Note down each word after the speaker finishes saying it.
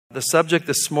The subject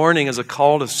this morning is a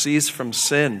call to cease from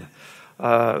sin.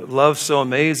 Love so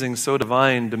amazing, so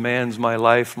divine, demands my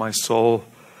life, my soul,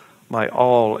 my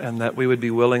all, and that we would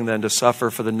be willing then to suffer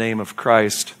for the name of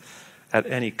Christ at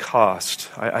any cost.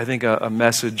 I think a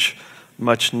message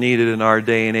much needed in our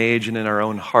day and age and in our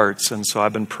own hearts. And so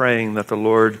I've been praying that the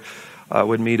Lord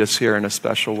would meet us here in a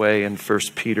special way in 1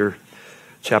 Peter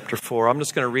chapter 4. I'm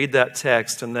just going to read that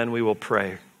text and then we will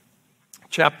pray.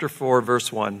 Chapter 4,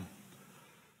 verse 1.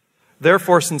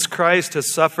 Therefore, since Christ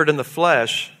has suffered in the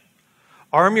flesh,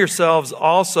 arm yourselves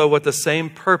also with the same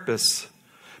purpose,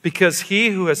 because he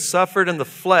who has suffered in the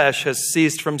flesh has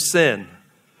ceased from sin,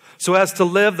 so as to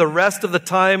live the rest of the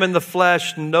time in the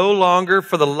flesh no longer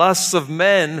for the lusts of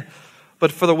men,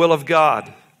 but for the will of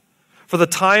God. For the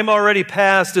time already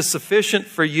past is sufficient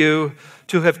for you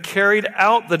to have carried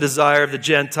out the desire of the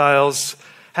Gentiles,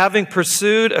 having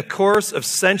pursued a course of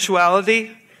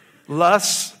sensuality,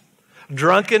 lusts,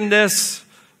 drunkenness,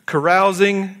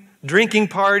 carousing, drinking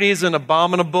parties, and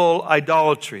abominable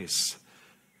idolatries.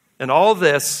 And all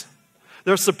this,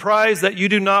 they're surprised that you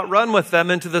do not run with them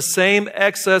into the same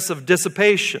excess of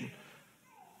dissipation.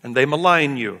 And they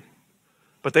malign you.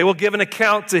 But they will give an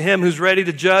account to him who's ready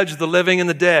to judge the living and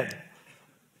the dead.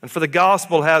 And for the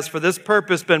gospel has for this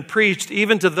purpose been preached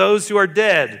even to those who are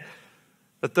dead,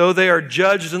 that though they are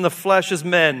judged in the flesh as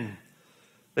men,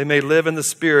 they may live in the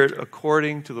Spirit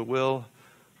according to the will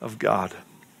of God.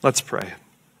 Let's pray.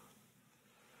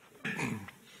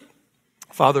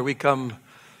 Father, we come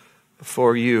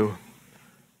before you.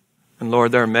 And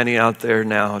Lord, there are many out there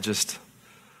now just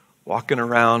walking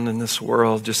around in this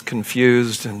world, just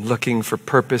confused and looking for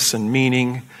purpose and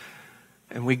meaning.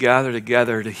 And we gather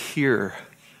together to hear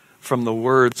from the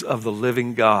words of the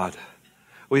living God.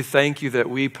 We thank you that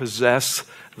we possess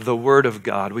the Word of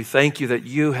God. We thank you that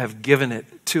you have given it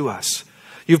to us.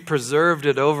 You've preserved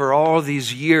it over all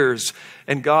these years.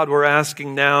 And God, we're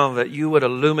asking now that you would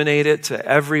illuminate it to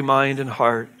every mind and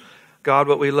heart. God,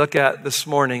 what we look at this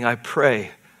morning, I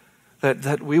pray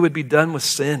that we would be done with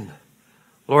sin.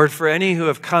 Lord, for any who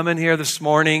have come in here this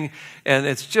morning and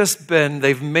it's just been,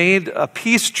 they've made a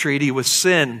peace treaty with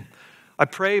sin. I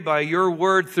pray by your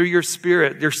word through your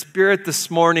Spirit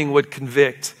this morning would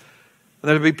convict. And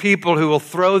there'll be people who will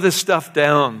throw this stuff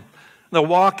down. They'll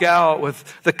walk out with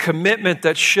the commitment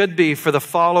that should be for the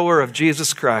follower of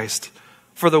Jesus Christ.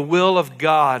 For the will of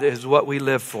God is what we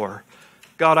live for.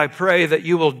 God, I pray that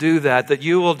you will do that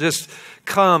you will just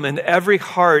come in every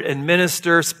heart and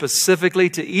minister specifically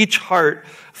to each heart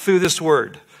through this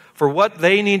word. For what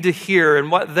they need to hear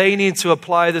and what they need to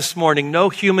apply this morning. No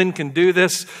human can do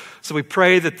this. So we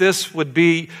pray that this would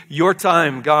be your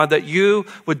time, God, that you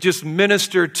would just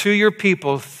minister to your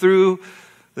people through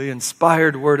the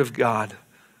inspired word of God.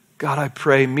 God, I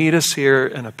pray, meet us here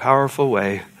in a powerful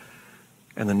way.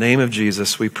 In the name of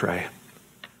Jesus, we pray.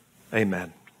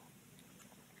 Amen.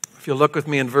 If you look with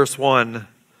me in verse 1,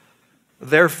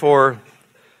 therefore,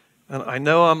 and I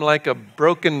know I'm like a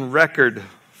broken record.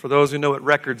 For those who know what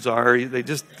records are,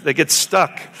 they get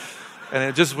stuck. And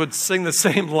it just would sing the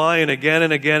same line again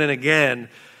and again and again.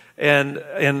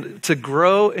 And to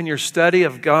grow in your study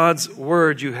of God's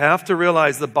word, you have to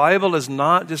realize the Bible is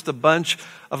not just a bunch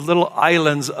of little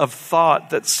islands of thought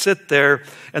that sit there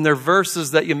and they're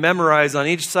verses that you memorize on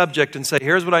each subject and say,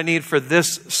 here's what I need for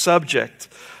this subject.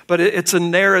 But it's a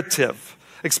narrative,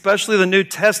 especially the New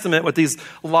Testament with these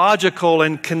logical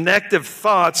and connective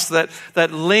thoughts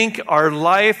that link our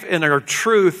life and our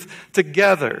truth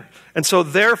together. And so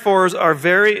therefores are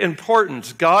very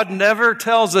important. God never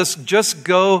tells us just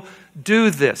go do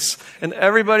this. And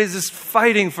everybody's just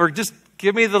fighting for just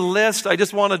give me the list. I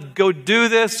just want to go do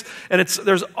this. And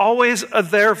there's always a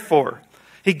therefore.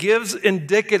 He gives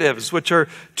indicatives, which are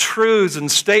truths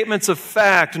and statements of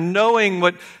fact, knowing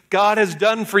what God has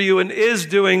done for you and is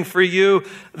doing for you.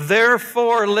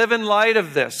 Therefore, live in light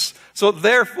of this. So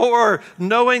therefore,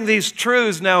 knowing these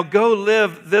truths, now go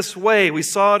live this way. We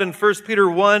saw it in 1 Peter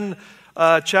 1,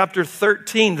 chapter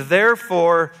 13.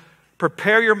 Therefore,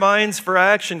 prepare your minds for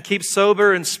action. Keep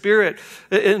sober in spirit.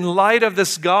 In light of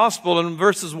this gospel, in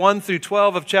verses 1 through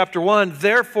 12 of chapter 1,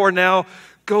 therefore now,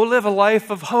 go live a life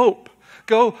of hope.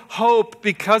 Go hope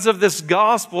because of this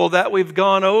gospel that we've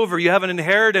gone over. You have an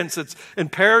inheritance that's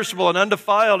imperishable and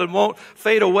undefiled and won't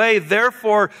fade away.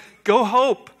 Therefore, go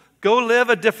hope. Go live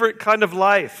a different kind of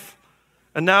life.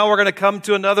 And now we're going to come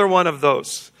to another one of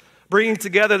those. Bringing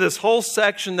together this whole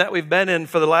section that we've been in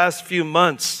for the last few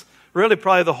months. Really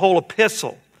probably the whole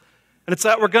epistle. And it's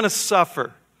that we're going to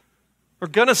suffer. We're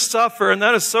going to suffer, and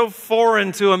that is so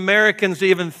foreign to Americans to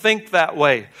even think that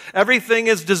way. Everything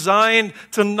is designed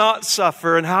to not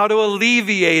suffer and how to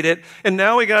alleviate it. And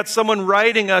now we got someone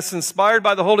writing us, inspired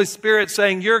by the Holy Spirit,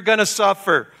 saying, you're going to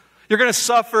suffer. You're going to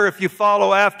suffer if you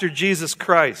follow after Jesus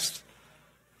Christ.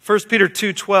 1 Peter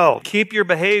 2:12, keep your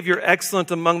behavior excellent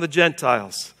among the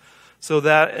Gentiles, so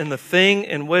that in the thing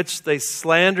in which they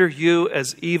slander you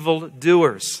as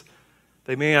evildoers,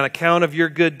 they may, on account of your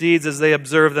good deeds as they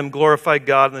observe them, glorify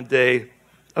God in the day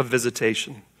of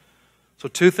visitation. So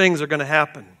two things are going to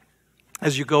happen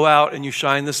as you go out and you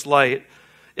shine this light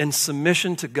in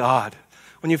submission to God.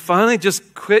 When you finally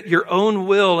just quit your own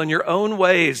will and your own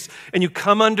ways and you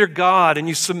come under God and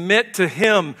you submit to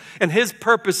Him and His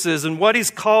purposes and what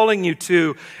He's calling you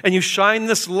to, and you shine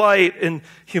this light in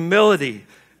humility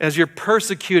as you're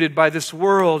persecuted by this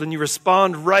world and you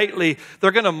respond rightly,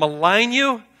 they're going to malign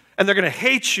you and they're going to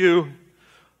hate you,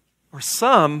 or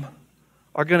some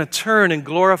are going to turn and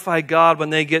glorify God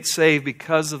when they get saved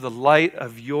because of the light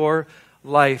of your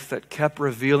life that kept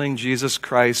revealing Jesus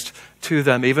Christ to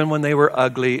them, even when they were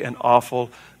ugly and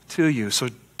awful to you. So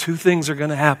two things are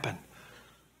going to happen.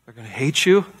 They're going to hate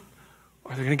you,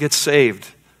 or they're going to get saved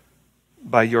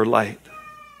by your light.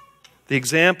 The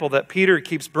example that Peter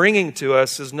keeps bringing to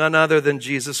us is none other than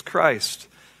Jesus Christ.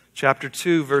 Chapter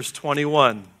 2, verse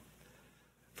 21.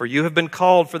 For you have been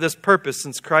called for this purpose,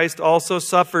 since Christ also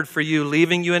suffered for you,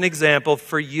 leaving you an example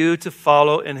for you to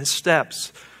follow in His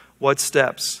steps. What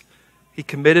steps? He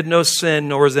committed no sin,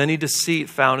 nor was any deceit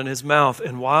found in His mouth.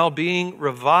 And while being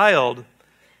reviled,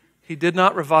 He did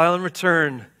not revile in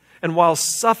return. And while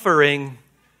suffering,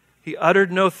 He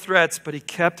uttered no threats, but He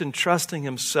kept entrusting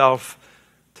Himself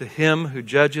to Him who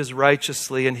judges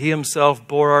righteously. And He Himself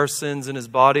bore our sins in His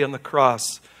body on the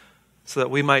cross, so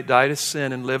that we might die to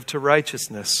sin and live to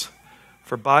righteousness.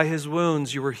 For by His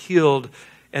wounds you were healed,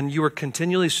 and you were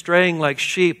continually straying like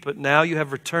sheep, but now you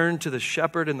have returned to the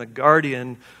shepherd and the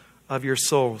guardian of your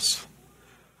souls.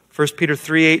 1 Peter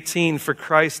 3:18, for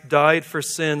Christ died for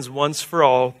sins once for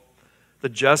all, the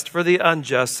just for the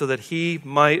unjust, so that He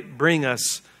might bring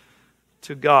us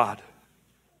to God.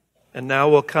 And now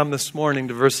we'll come this morning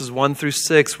to verses 1 through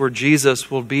 6, where Jesus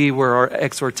will be where our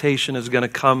exhortation is going to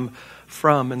come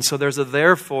from. And so there's a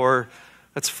therefore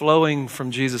that's flowing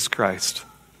from Jesus Christ.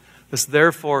 This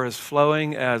therefore is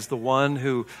flowing as the one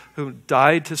who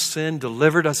died to sin,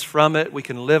 delivered us from it. We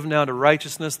can live now to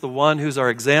righteousness, the one who's our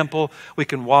example. We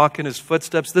can walk in His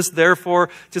footsteps. This therefore,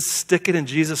 just stick it in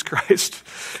Jesus Christ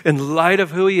in light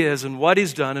of who He is and what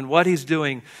He's done and what He's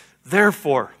doing.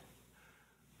 Therefore,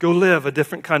 go live a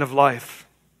different kind of life.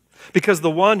 Because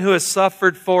the one who has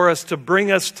suffered for us to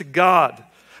bring us to God,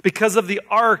 because of the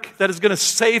ark that is going to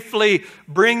safely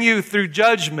bring you through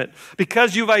judgment,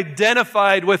 because you've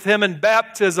identified with Him in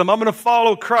baptism, I'm going to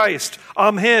follow Christ.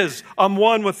 I'm His. I'm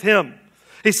one with Him.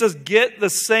 He says, get the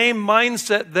same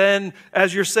mindset then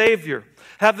as your Savior.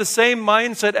 Have the same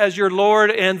mindset as your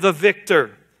Lord and the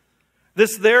victor.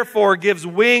 This therefore gives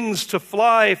wings to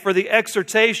fly for the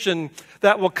exhortation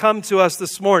that will come to us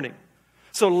this morning.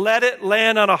 So let it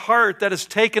land on a heart that is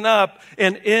taken up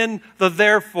and in the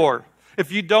therefore.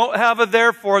 If you don't have a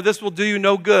therefore, this will do you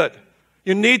no good.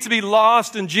 You need to be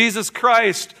lost in Jesus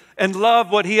Christ and love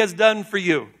what He has done for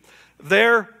you.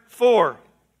 Therefore,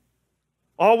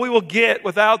 all we will get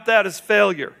without that is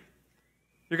failure.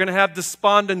 You're going to have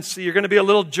despondency. You're going to be a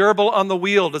little gerbil on the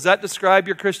wheel. Does that describe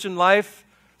your Christian life?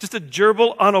 Just a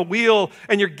gerbil on a wheel,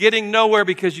 and you're getting nowhere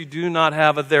because you do not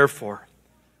have a therefore.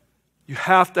 You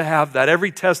have to have that.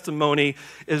 Every testimony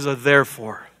is a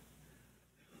therefore.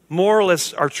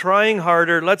 Moralists are trying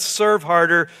harder. Let's serve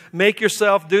harder. Make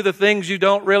yourself do the things you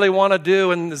don't really want to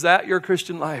do. And is that your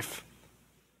Christian life?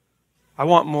 I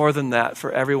want more than that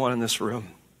for everyone in this room.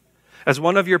 As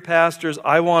one of your pastors,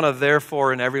 I want a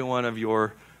therefore in every one of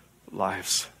your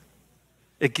lives.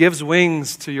 It gives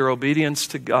wings to your obedience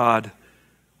to God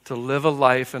to live a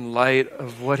life in light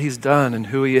of what He's done and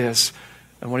who He is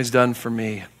and what He's done for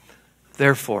me.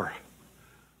 Therefore,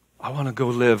 I want to go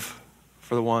live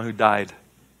for the one who died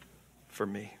for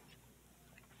me.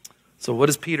 So what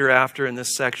is Peter after in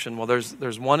this section? Well,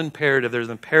 there's one imperative. There's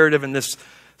an imperative in this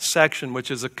section,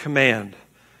 which is a command.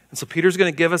 And so Peter's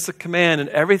going to give us a command, and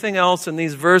everything else in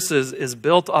these verses is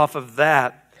built off of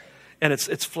that. And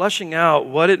it's fleshing out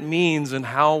what it means and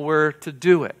how we're to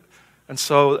do it. And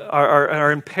so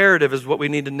our imperative is what we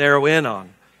need to narrow in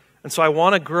on. And so I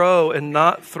want to grow in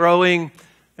not throwing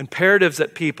imperatives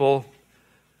at people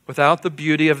without the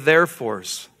beauty of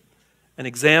therefores and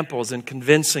examples and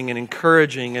convincing and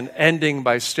encouraging and ending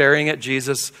by staring at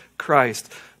Jesus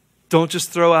Christ. Don't just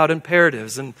throw out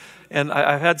imperatives. And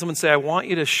I've had someone say, I want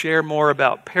you to share more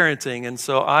about parenting. And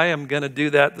so I am going to do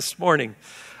that this morning.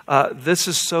 This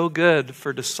is so good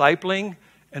for discipling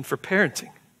and for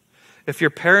parenting. If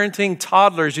you're parenting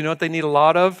toddlers, you know what they need a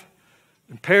lot of?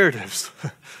 Imperatives.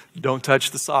 Don't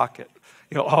touch the socket.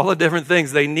 All the different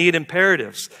things. They need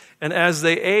imperatives. And as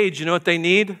they age, you know what they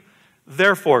need?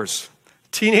 Therefores.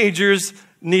 Teenagers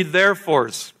need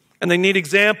therefores. And they need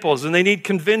examples, and they need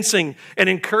convincing and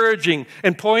encouraging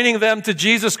and pointing them to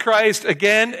Jesus Christ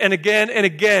again and again and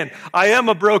again. I am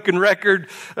a broken record.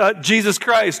 Jesus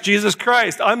Christ, Jesus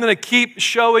Christ. I'm going to keep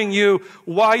showing you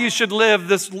why you should live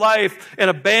this life and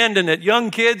abandon it.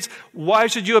 Young kids, why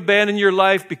should you abandon your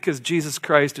life? Because Jesus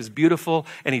Christ is beautiful,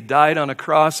 and He died on a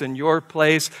cross in your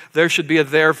place. There should be a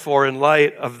therefore in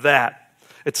light of that.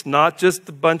 It's not just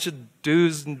a bunch of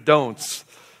do's and don'ts.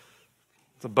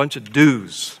 It's a bunch of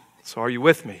do's. So are you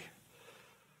with me?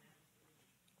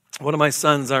 One of my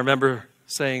sons, I remember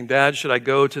saying, Dad, should I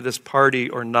go to this party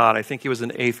or not? I think he was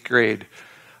in 8th grade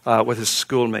with his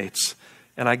schoolmates.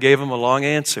 And I gave him a long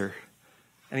answer.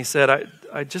 And he said,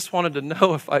 I just wanted to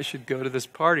know if I should go to this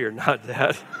party or not,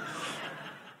 Dad.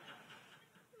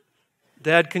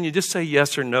 Dad, can you just say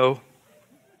yes or no?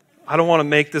 I don't want to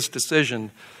make this decision.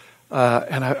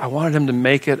 And I wanted him to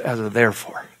make it as a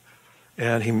therefore.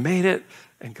 And he made it.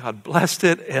 And God blessed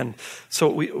it. And so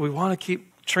we want to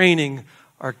keep training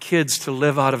our kids to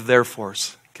live out of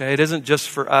therefores. Okay? It isn't just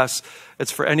for us.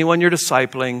 It's for anyone you're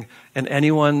discipling and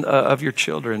anyone of your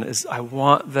children. I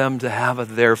want them to have a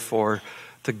therefore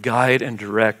to guide and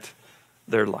direct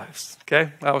their lives.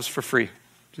 Okay? That was for free.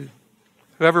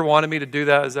 Whoever wanted me to do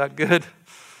that, is that good?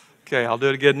 Okay, I'll do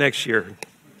it again next year.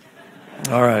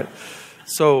 All right.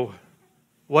 So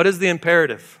what is the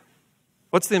imperative?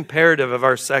 What's the imperative of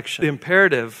our section? The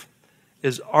imperative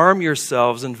is arm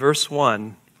yourselves in verse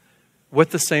 1 with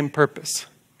the same purpose.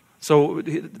 So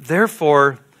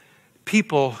therefore,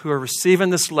 people who are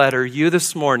receiving this letter, you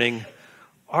this morning,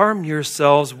 arm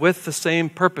yourselves with the same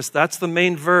purpose. That's the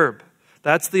main verb.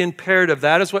 That's the imperative.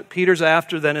 That is what Peter's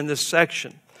after then in this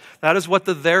section. That is what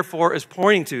the therefore is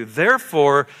pointing to.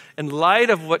 Therefore, in light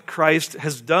of what Christ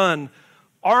has done,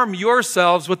 arm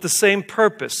yourselves with the same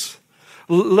purpose.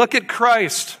 Look at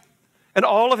Christ and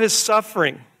all of His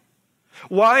suffering.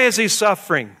 Why is He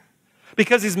suffering?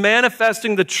 Because He's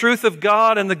manifesting the truth of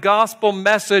God and the gospel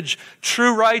message,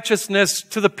 true righteousness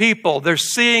to the people. They're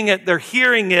seeing it, they're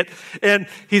hearing it, and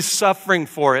He's suffering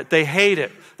for it. They hate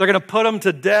it. They're going to put Him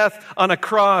to death on a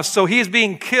cross. So He's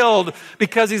being killed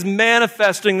because He's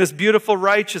manifesting this beautiful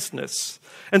righteousness.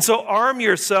 And so arm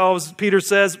yourselves, Peter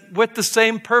says, with the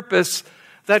same purpose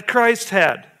that Christ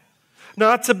had.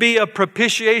 Not to be a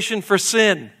propitiation for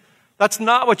sin. That's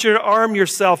not what you arm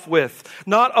yourself with.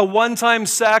 Not a one-time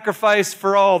sacrifice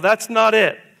for all. That's not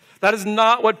it. That is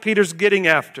not what Peter's getting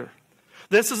after.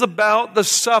 This is about the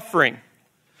suffering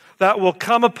that will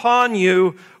come upon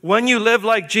you when you live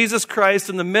like Jesus Christ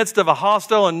in the midst of a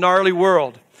hostile and gnarly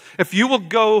world. If you will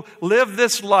go live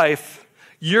this life,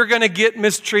 you're going to get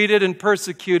mistreated and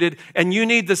persecuted, and you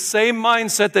need the same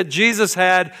mindset that Jesus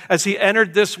had as He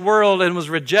entered this world and was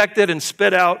rejected and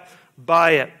spit out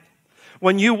by it.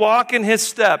 When you walk in His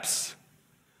steps,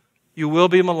 you will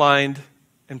be maligned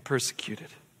and persecuted.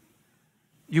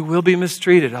 You will be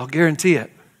mistreated, I'll guarantee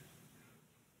it.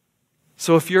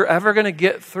 So if you're ever going to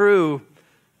get through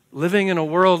living in a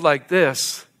world like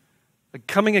this, like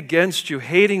coming against you,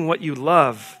 hating what you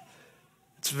love,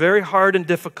 it's very hard and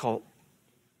difficult.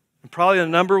 And probably the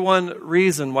number one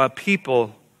reason why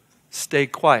people stay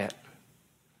quiet.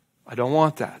 I don't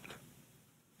want that.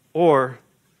 Or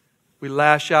we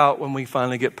lash out when we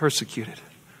finally get persecuted.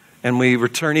 And we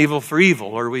return evil for evil.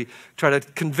 Or we try to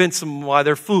convince them why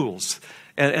they're fools.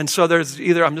 And so there's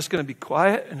either I'm just going to be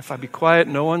quiet. And if I be quiet,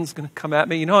 no one's going to come at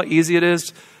me. You know how easy it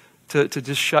is to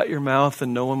just shut your mouth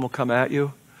and no one will come at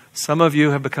you? Some of you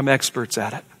have become experts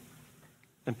at it.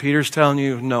 And Peter's telling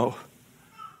you, no.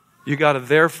 You got to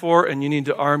therefore, and you need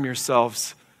to arm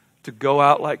yourselves to go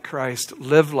out like Christ,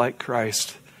 live like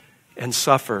Christ, and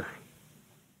suffer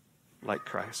like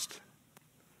Christ.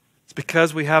 It's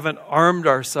because we haven't armed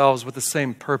ourselves with the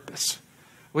same purpose.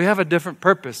 We have a different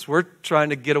purpose. We're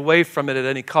trying to get away from it at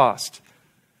any cost.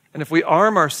 And if we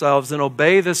arm ourselves and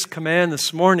obey this command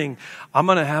this morning, I'm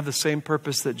going to have the same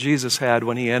purpose that Jesus had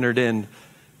when He entered into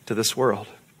this world.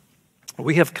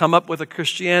 We have come up with a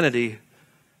Christianity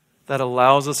that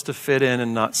allows us to fit in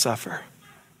and not suffer.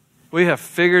 We have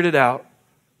figured it out.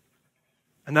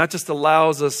 And that just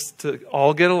allows us to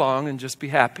all get along and just be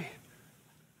happy.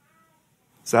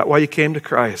 Is that why you came to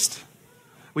Christ?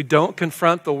 We don't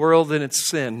confront the world in its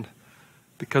sin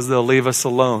because they'll leave us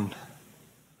alone.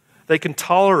 They can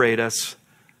tolerate us.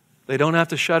 They don't have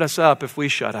to shut us up if we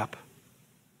shut up.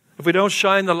 If we don't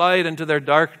shine the light into their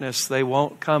darkness, they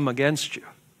won't come against you.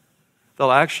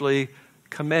 They'll actually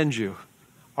commend you.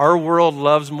 Our world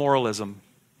loves moralism.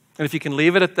 And if you can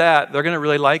leave it at that, they're going to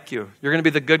really like you. You're going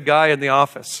to be the good guy in the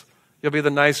office. You'll be the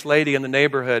nice lady in the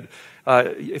neighborhood.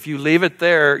 If you leave it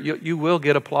there, you will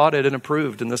get applauded and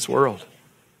approved in this world.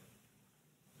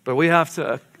 But we have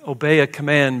to obey a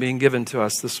command being given to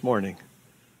us this morning.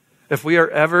 If we are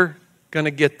ever going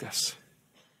to get this,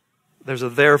 there's a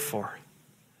therefore.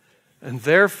 And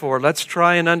therefore, let's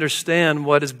try and understand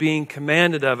what is being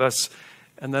commanded of us,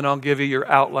 and then I'll give you your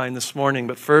outline this morning.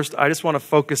 But first, I just want to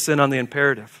focus in on the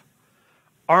imperative.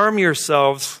 Arm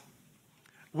yourselves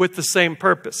with the same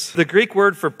purpose. The Greek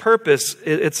word for purpose,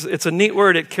 it's a neat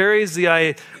word. It carries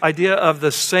the idea of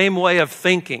the same way of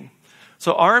thinking.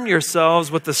 So arm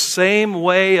yourselves with the same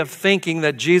way of thinking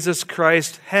that Jesus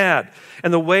Christ had.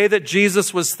 And the way that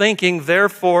Jesus was thinking,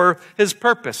 therefore, his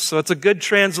purpose. So it's a good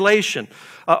translation.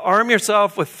 Arm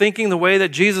yourself with thinking the way that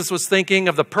Jesus was thinking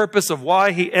of the purpose of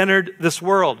why he entered this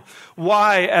world.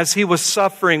 Why, as he was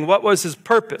suffering, what was his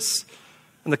purpose?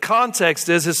 And the context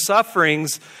is his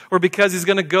sufferings were because he's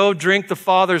going to go drink the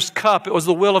Father's cup. It was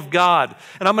the will of God.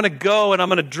 And I'm going to go and I'm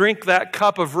going to drink that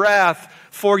cup of wrath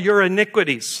for your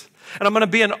iniquities. And I'm going to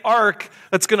be an ark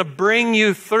that's going to bring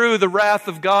you through the wrath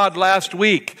of God last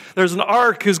week. There's an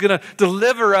ark who's going to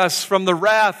deliver us from the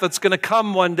wrath that's going to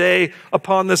come one day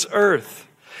upon this earth.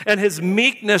 And his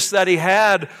meekness that he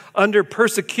had under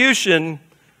persecution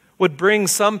would bring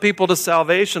some people to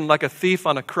salvation, like a thief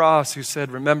on a cross who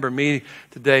said, "Remember me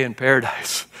today in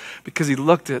paradise." Because he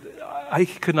looked at, I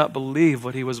could not believe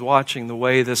what he was watching, the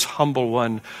way this humble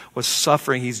one was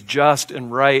suffering. He's just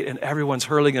and right, and everyone's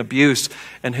hurling abuse.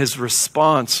 And his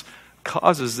response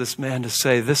causes this man to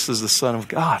say, "This is the Son of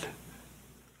God."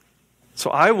 So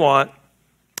I want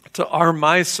to arm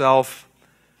myself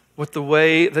with the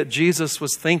way that Jesus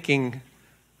was thinking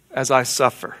as I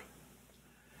suffer.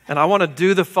 And I want to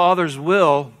do the Father's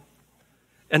will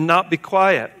and not be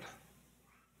quiet.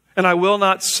 And I will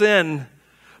not sin,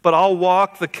 but I'll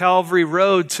walk the Calvary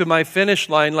road to my finish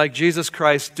line like Jesus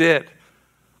Christ did.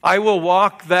 I will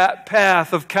walk that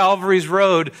path of Calvary's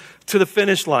road to the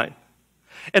finish line.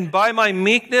 And by my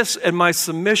meekness and my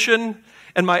submission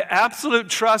and my absolute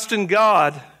trust in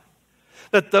God,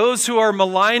 that those who are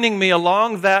maligning me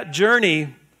along that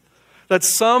journey, that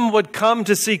some would come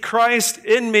to see Christ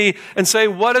in me and say,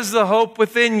 "What is the hope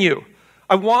within you?"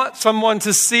 I want someone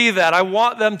to see that. I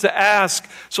want them to ask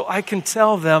so I can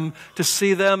tell them to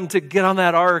see them to get on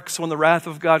that ark so when the wrath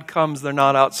of God comes, they're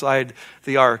not outside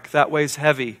the ark. That weighs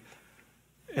heavy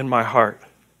in my heart.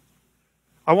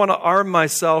 I want to arm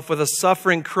myself with a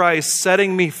suffering Christ,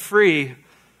 setting me free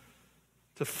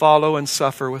to follow and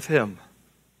suffer with him.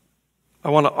 I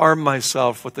want to arm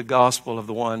myself with the gospel of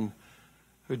the one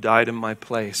who died in my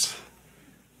place.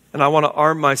 And I want to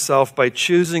arm myself by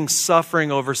choosing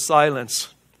suffering over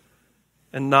silence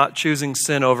and not choosing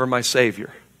sin over my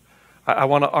Savior. I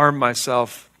want to arm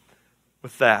myself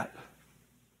with that.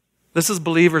 This is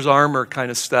believer's armor kind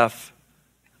of stuff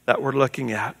that we're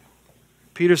looking at.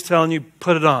 Peter's telling you,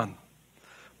 put it on.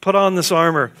 Put on this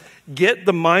armor. Get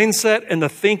the mindset and the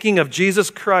thinking of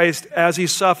Jesus Christ as he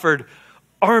suffered.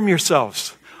 Arm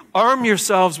yourselves. Arm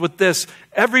yourselves with this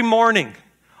every morning.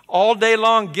 All day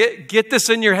long, get this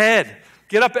in your head.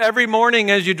 Get up every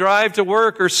morning as you drive to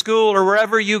work or school or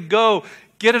wherever you go.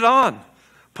 Get it on.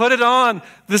 Put it on.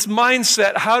 This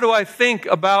mindset. How do I think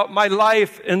about my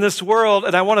life in this world?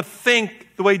 And I want to think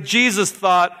the way Jesus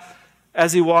thought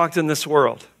as he walked in this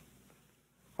world.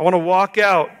 I want to walk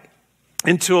out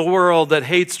into a world that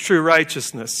hates true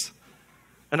righteousness.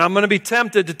 And I'm going to be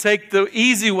tempted to take the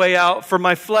easy way out for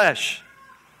my flesh.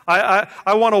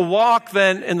 I want to walk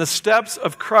then in the steps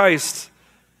of Christ,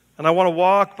 and I want to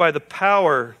walk by the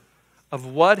power of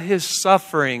what his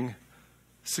suffering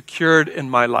secured in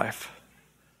my life.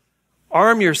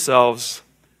 Arm yourselves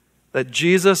that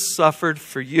Jesus suffered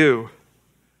for you,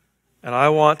 and I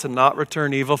want to not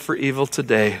return evil for evil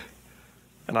today.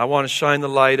 And I want to shine the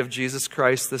light of Jesus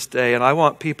Christ this day, and I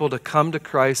want people to come to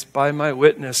Christ by my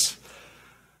witness.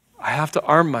 I have to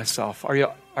arm myself. Are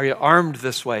you armed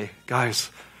this way, guys?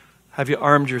 Have you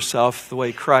armed yourself the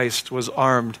way Christ was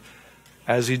armed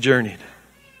as he journeyed?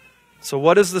 So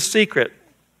what is the secret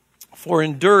for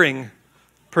enduring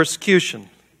persecution?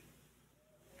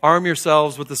 Arm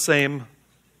yourselves with the same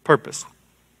purpose.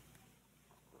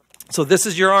 So this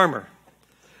is your armor.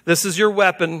 This is your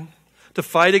weapon to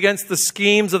fight against the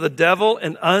schemes of the devil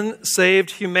and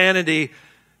unsaved humanity.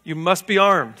 You must be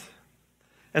armed.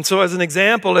 And so as an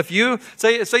example, if you,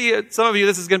 some of you,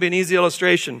 this is going to be an easy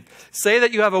illustration. Say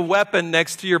that you have a weapon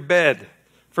next to your bed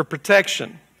for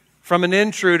protection from an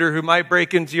intruder who might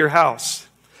break into your house.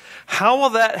 How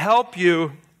will that help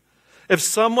you if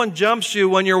someone jumps you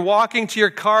when you're walking to your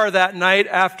car that night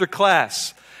after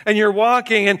class? And you're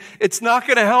walking, and it's not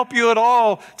going to help you at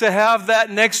all to have that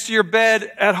next to your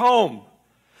bed at home.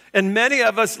 And many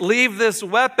of us leave this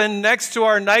weapon next to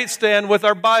our nightstand with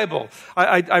our Bible.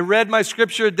 I read my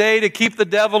scripture a day to keep the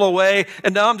devil away,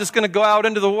 and now I'm just going to go out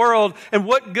into the world. And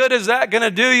what good is that going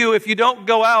to do you if you don't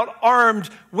go out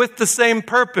armed with the same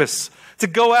purpose? To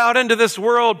go out into this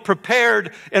world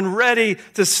prepared and ready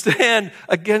to stand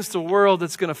against a world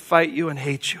that's going to fight you and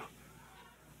hate you.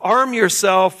 Arm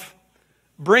yourself.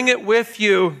 Bring it with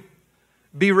you.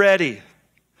 Be ready.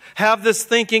 Have this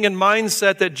thinking and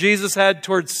mindset that Jesus had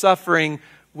towards suffering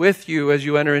with you as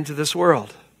you enter into this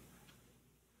world.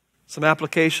 Some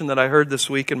application that I heard this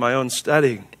week in my own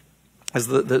study is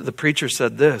the preacher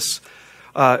said this.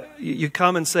 You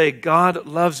come and say, God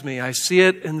loves me. I see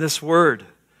it in this word.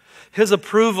 His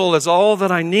approval is all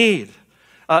that I need.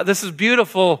 This is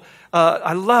beautiful.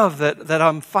 I love that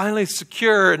I'm finally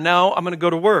secure and now I'm going to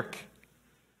go to work.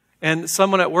 And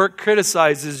someone at work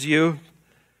criticizes you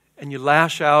and you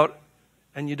lash out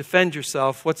and you defend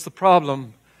yourself. What's the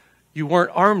problem? You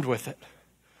weren't armed with it.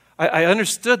 I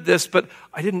understood this, but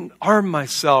I didn't arm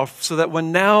myself so that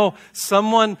when now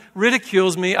someone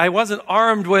ridicules me, I wasn't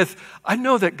armed with, I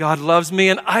know that God loves me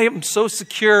and I am so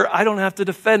secure I don't have to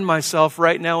defend myself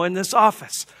right now in this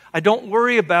office. I don't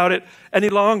worry about it any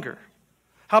longer.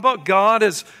 How about God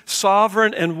is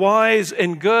sovereign and wise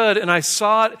and good? And I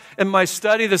saw it in my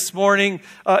study this morning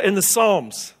in the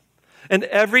Psalms. And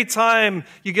every time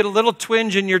you get a little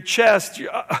twinge in your chest,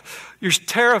 you're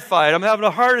terrified. I'm having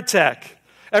a heart attack.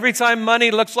 Every time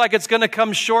money looks like it's going to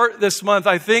come short this month,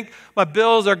 I think my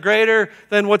bills are greater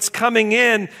than what's coming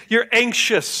in. You're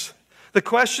anxious. The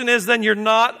question is then you're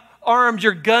not armed.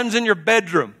 Your gun's in your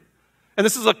bedroom. And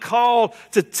this is a call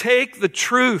to take the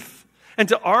truth and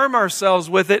to arm ourselves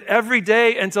with it every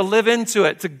day and to live into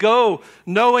it, to go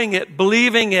knowing it,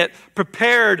 believing it,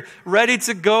 prepared, ready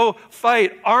to go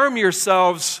fight. Arm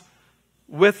yourselves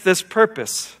with this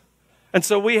purpose. And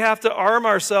so we have to arm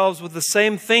ourselves with the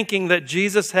same thinking that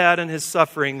Jesus had in his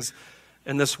sufferings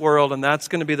in this world. And that's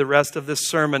going to be the rest of this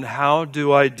sermon. How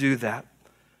do I do that?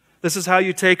 This is how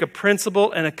you take a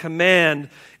principle and a command,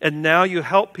 and now you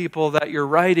help people that you're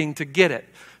writing to get it.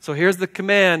 So here's the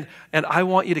command, and I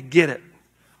want you to get it.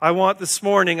 I want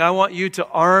you to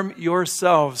arm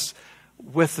yourselves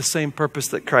with the same purpose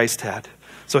that Christ had.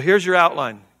 So here's your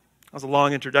outline. That was a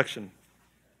long introduction.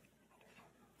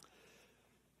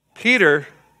 Peter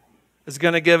is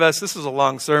going to give us, this is a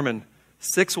long sermon,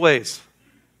 6 ways.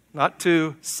 Not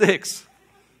 2, 6.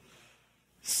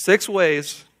 6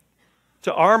 ways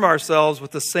to arm ourselves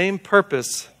with the same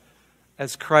purpose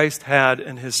as Christ had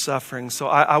in his suffering. So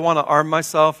I want to arm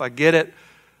myself. I get it.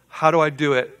 How do I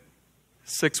do it?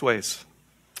 6 ways.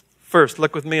 First,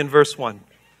 look with me in verse 1.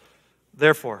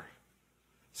 Therefore,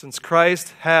 since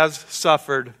Christ has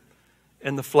suffered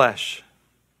in the flesh.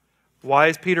 Why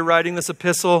is Peter writing this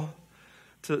epistle?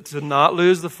 To not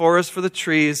lose the forest for the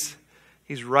trees.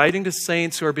 He's writing to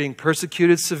saints who are being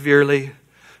persecuted severely.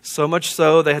 So much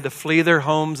so, they had to flee their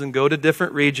homes and go to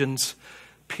different regions.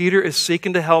 Peter is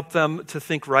seeking to help them to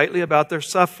think rightly about their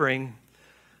suffering,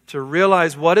 to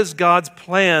realize what is God's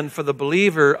plan for the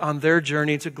believer on their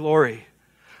journey to glory.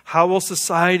 How will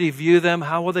society view them?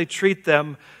 How will they treat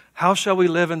them? How shall we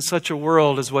live in such a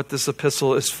world is what this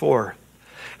epistle is for.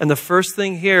 And the first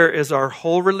thing here is our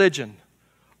whole religion,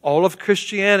 all of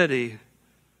Christianity,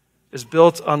 is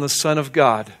built on the Son of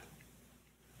God.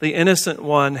 The innocent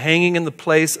one hanging in the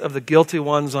place of the guilty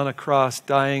ones on a cross,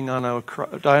 dying on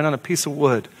a piece of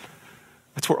wood.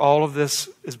 That's where all of this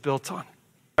is built on.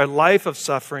 A life of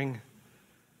suffering,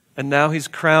 and now he's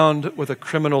crowned with a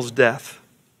criminal's death.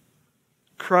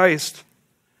 Christ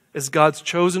is God's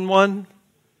chosen one.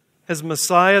 His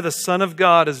Messiah, the Son of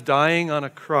God, is dying on a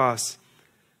cross.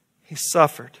 He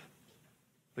suffered.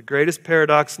 The greatest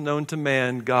paradox known to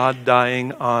man, God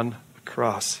dying on a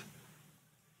cross.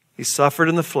 He suffered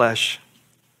in the flesh.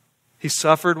 He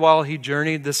suffered while he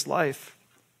journeyed this life.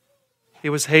 He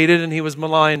was hated and he was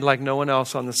maligned like no one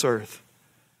else on this earth.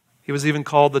 He was even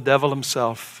called the devil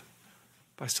himself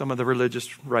by some of the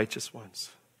religious righteous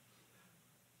ones.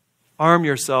 Arm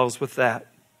yourselves with that.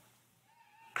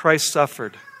 Christ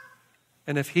suffered.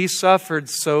 And if he suffered,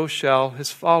 so shall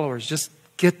his followers. Just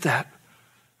get that.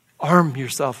 Arm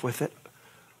yourself with it.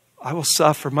 I will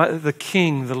suffer. The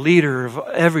king, the leader of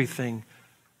everything,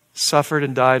 suffered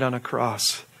and died on a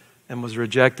cross. and was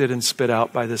rejected and spit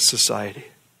out by this society.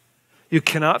 You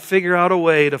cannot figure out a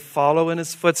way to follow in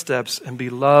his footsteps and be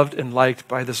loved and liked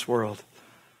by this world.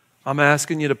 I'm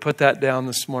asking you to put that down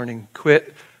this morning.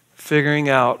 Quit figuring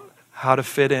out how to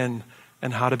fit in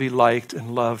and how to be liked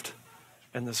and loved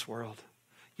in this world.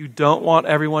 You don't want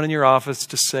everyone in your office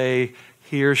to say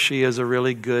he or she is a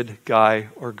really good guy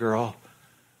or girl.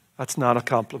 That's not a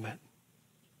compliment.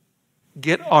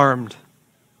 Get armed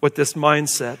with this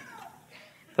mindset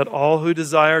that all who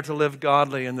desire to live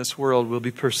godly in this world will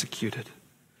be persecuted.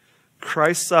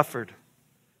 Christ suffered,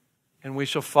 and we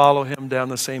shall follow him down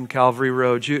the same Calvary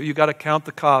road. You got to count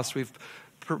the cost. We've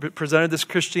presented this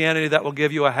Christianity that will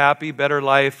give you a happy, better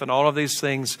life and all of these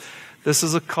things. This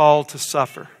is a call to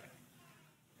suffer.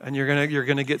 And you're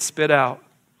gonna get spit out.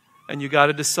 And you got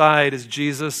to decide, is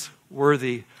Jesus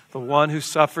worthy? The one who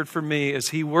suffered for me, is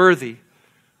he worthy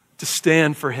to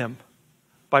stand for him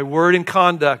by word and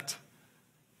conduct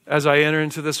as I enter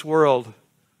into this world?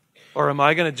 Or am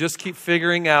I going to just keep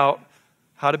figuring out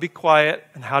how to be quiet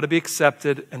and how to be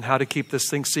accepted and how to keep this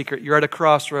thing secret? You're at a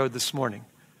crossroad this morning.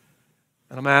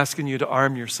 And I'm asking you to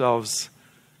arm yourselves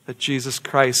that Jesus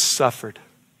Christ suffered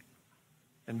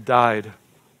and died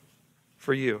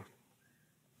for you.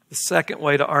 The second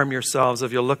way to arm yourselves,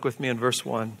 if you'll look with me in verse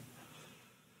 1,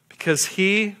 because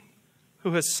he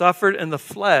who has suffered in the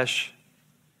flesh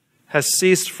has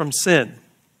ceased from sin.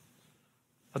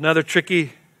 Another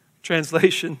tricky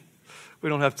translation. We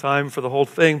don't have time for the whole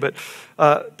thing, but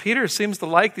Peter seems to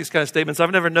like these kind of statements.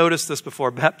 I've never noticed this before.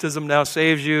 Baptism now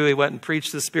saves you. He went and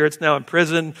preached the Spirit's now in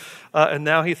prison, and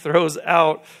now he throws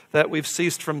out that we've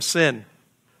ceased from sin.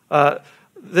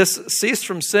 This ceased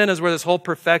from sin is where this whole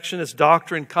perfectionist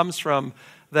doctrine comes from,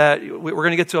 that we're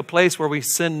going to get to a place where we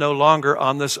sin no longer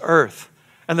on this earth.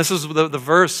 And this is the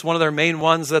verse, one of their main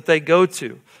ones that they go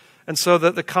to. And so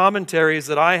the commentaries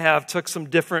that I have took some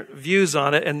different views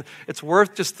on it, and it's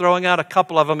worth just throwing out a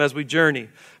couple of them as we journey.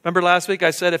 Remember last week I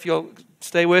said, if you'll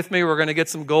stay with me, we're going to get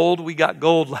some gold. We got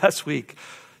gold last week.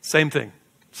 Same thing.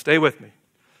 Stay with me.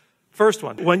 First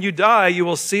one, when you die, you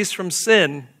will cease from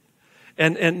sin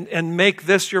and make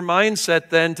this your mindset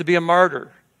then to be a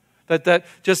martyr. That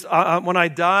just when I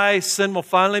die, sin will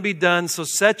finally be done. So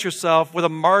set yourself with a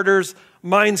martyr's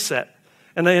mindset.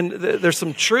 And then there's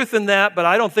some truth in that, but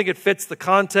I don't think it fits the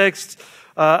context.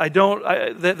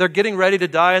 They're getting ready to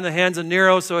die in the hands of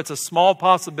Nero, so it's a small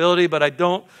possibility, but I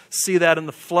don't see that in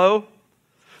the flow.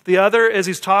 The other is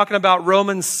he's talking about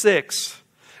Romans 6.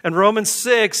 And Romans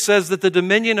 6 says that the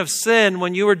dominion of sin,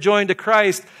 when you were joined to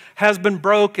Christ, has been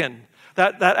broken.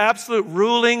 That absolute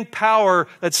ruling power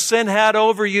that sin had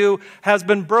over you has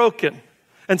been broken.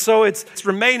 And so it's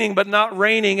remaining but not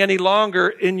reigning any longer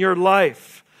in your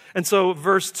life. And so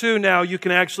verse 2 now you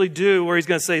can actually do where he's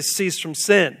going to say cease from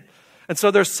sin. And so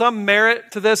there's some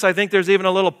merit to this. I think there's even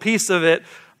a little piece of it.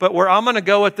 But where I'm going to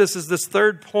go with this is this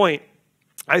third point.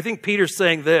 I think Peter's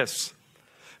saying this.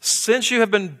 Since you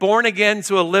have been born again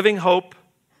to a living hope,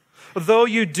 though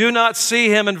you do not see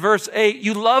him in verse 8,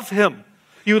 you love him.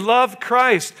 You love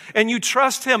Christ and you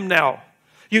trust him now.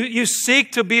 You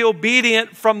seek to be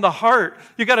obedient from the heart.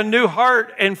 You got a new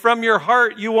heart, and from your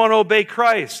heart you want to obey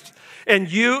Christ.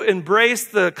 And you embrace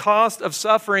the cost of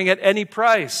suffering at any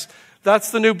price.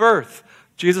 That's the new birth.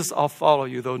 Jesus, I'll follow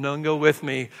you. Though none go with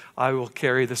me, I will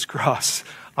carry this cross.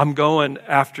 I'm going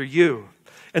after you.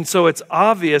 And so it's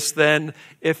obvious then,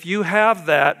 if you have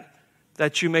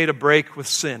that you made a break with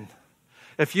sin.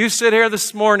 If you sit here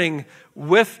this morning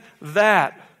with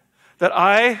that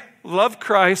I love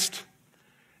Christ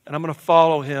and I'm going to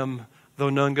follow him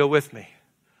though none go with me.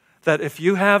 That if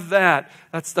you have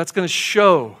that's going to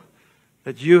show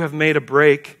that you have made a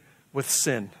break with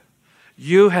sin.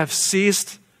 You have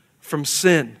ceased from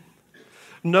sin.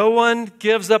 No one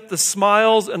gives up the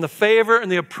smiles and the favor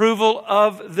and the approval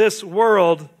of this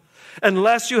world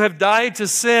unless you have died to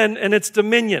sin and its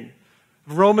dominion.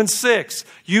 Romans 6.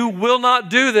 You will not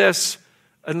do this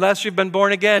unless you've been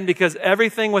born again, because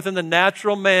everything within the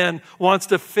natural man wants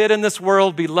to fit in this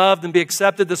world, be loved and be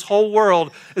accepted. This whole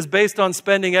world is based on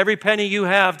spending every penny you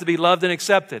have to be loved and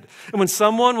accepted. And when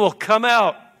someone will come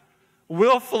out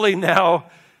willfully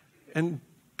now and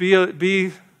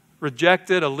be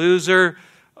rejected, a loser,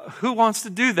 who wants to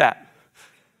do that?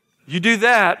 You do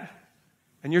that,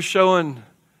 and you're showing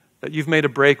that you've made a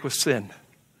break with sin.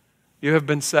 You have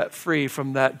been set free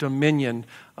from that dominion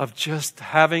of just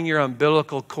having your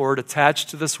umbilical cord attached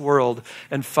to this world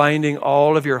and finding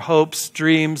all of your hopes,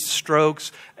 dreams,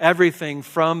 strokes, everything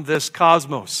from this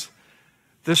cosmos.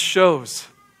 This shows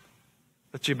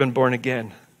that you've been born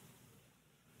again.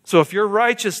 So if your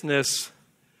righteousness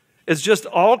is just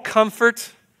all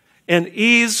comfort and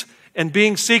ease and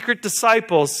being secret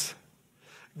disciples.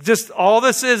 Just all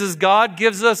this is God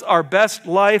gives us our best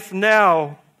life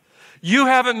now. You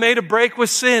haven't made a break with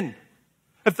sin.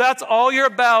 If that's all you're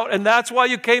about and that's why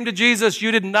you came to Jesus,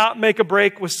 you did not make a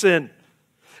break with sin.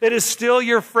 It is still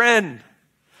your friend.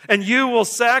 And you will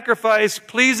sacrifice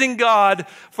pleasing God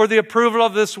for the approval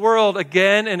of this world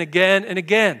again and again and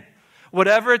again.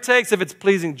 Whatever it takes, if it's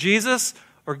pleasing Jesus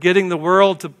or getting the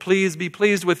world to be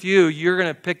pleased with you, you're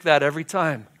going to pick that every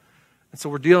time. And so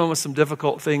we're dealing with some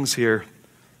difficult things here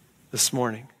this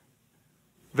morning.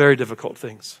 Very difficult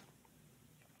things.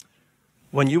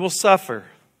 When you will suffer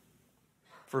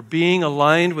for being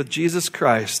aligned with Jesus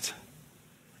Christ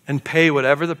and pay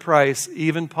whatever the price,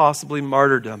 even possibly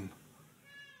martyrdom,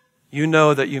 you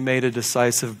know that you made a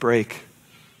decisive break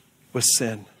with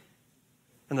sin.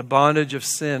 And the bondage of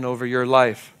sin over your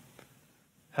life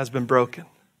has been broken.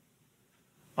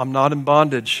 I'm not in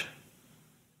bondage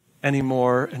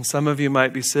anymore. And some of you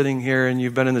might be sitting here and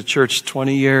you've been in the church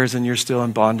 20 years and you're still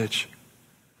in bondage.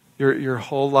 Your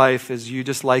whole life is you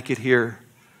just like it here.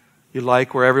 You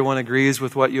like where everyone agrees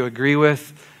with what you agree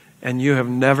with. And you have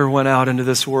never went out into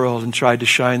this world and tried to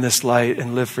shine this light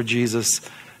and live for Jesus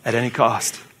at any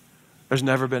cost. There's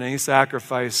never been any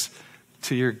sacrifice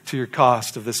to your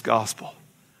cost of this gospel.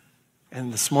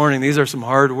 And this morning, these are some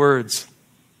hard words.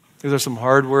 These are some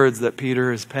hard words that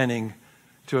Peter is penning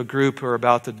to a group who are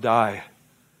about to die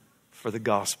for the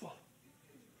gospel.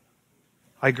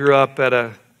 I grew up at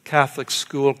a Catholic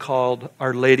school called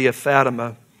Our Lady of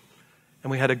Fatima,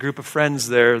 and we had a group of friends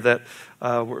there that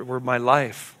were my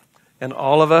life. And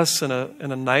all of us, in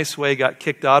a nice way, got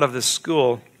kicked out of this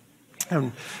school.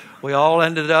 And we all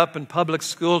ended up in public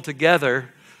school together.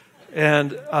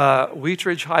 And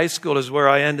Wheatridge High School is where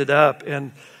I ended up.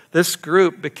 And this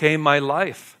group became my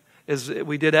life.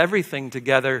 We did everything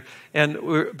together.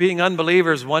 And being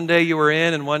unbelievers, one day you were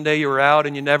in and one day you were out,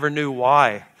 and you never knew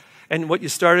why. And what you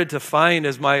started to find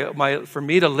is for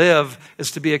me to live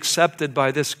is to be accepted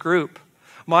by this group.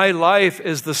 My life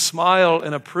is the smile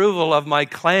and approval of my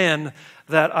clan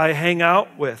that I hang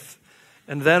out with.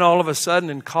 And then all of a sudden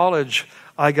in college,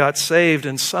 I got saved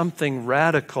and something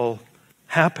radical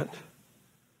happened.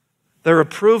 Their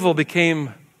approval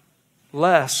became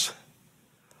less,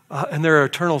 and their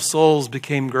eternal souls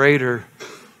became greater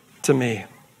to me.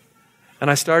 And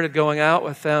I started going out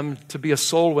with them to be a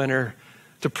soul winner,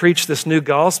 to preach this new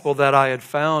gospel that I had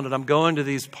found. And I'm going to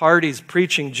these parties,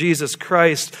 preaching Jesus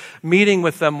Christ, meeting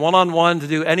with them one-on-one to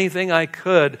do anything I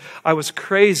could. I was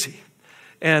crazy.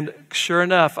 And sure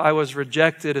enough, I was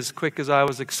rejected as quick as I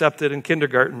was accepted in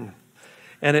kindergarten.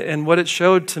 And what it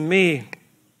showed to me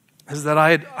is that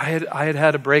I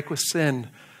had a break with sin.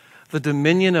 The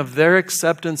dominion of their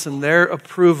acceptance and their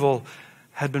approval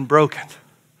had been broken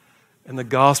in the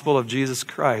gospel of Jesus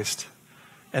Christ.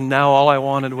 And now all I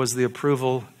wanted was the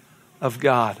approval of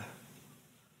God.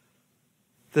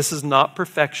 This is not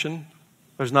perfection.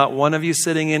 There's not one of you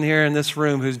sitting in here in this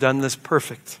room who's done this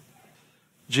perfect.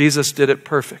 Jesus did it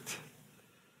perfect.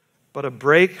 But a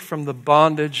break from the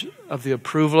bondage of the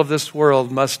approval of this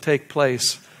world must take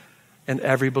place in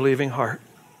every believing heart.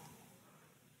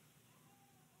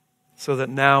 So that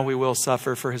now we will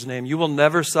suffer for his name. You will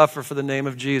never suffer for the name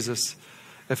of Jesus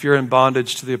if you're in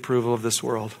bondage to the approval of this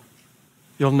world.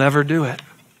 You'll never do it.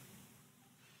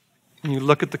 When you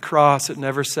look at the cross, it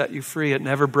never set you free. It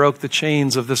never broke the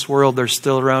chains of this world. They're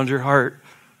still around your heart.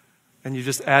 And you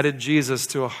just added Jesus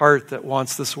to a heart that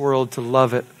wants this world to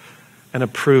love it and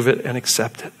approve it and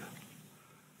accept it.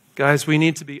 Guys, we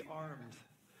need to be armed.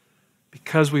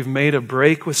 Because we've made a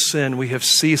break with sin, we have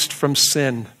ceased from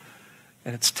sin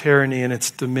and its tyranny and its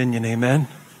dominion. Amen?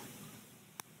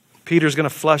 Peter's going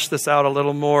to flesh this out a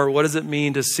little more. What does it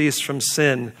mean to cease from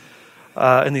sin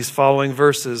in these following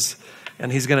verses?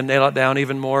 And he's going to nail it down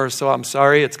even more. So I'm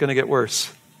sorry, it's going to get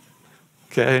worse.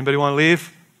 Okay, anybody want to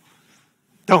leave?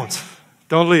 Don't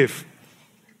leave.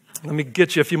 Let me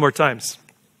get you a few more times.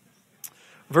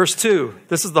 Verse 2,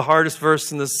 this is the hardest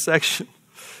verse in this section.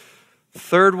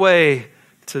 Third way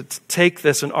to take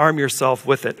this and arm yourself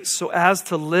with it. So as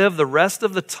to live the rest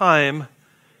of the time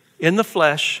in the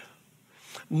flesh,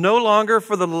 no longer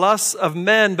for the lusts of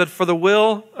men, but for the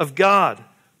will of God.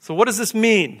 So what does this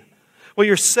mean? Well,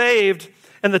 you're saved,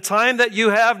 and the time that you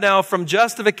have now from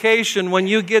justification when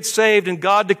you get saved and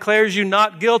God declares you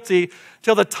not guilty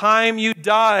till the time you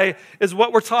die is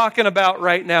what we're talking about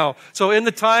right now. So in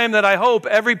the time that I hope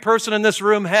every person in this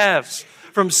room has,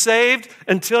 from saved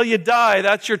until you die,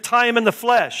 that's your time in the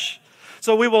flesh.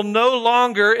 So we will no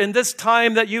longer, in this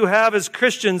time that you have as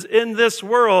Christians in this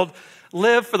world,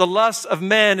 live for the lusts of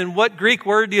men. And what Greek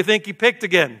word do you think he picked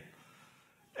again?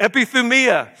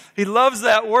 Epithumia. He loves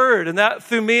that word. And that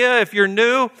thumia, if you're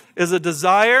new, is a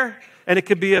desire. And it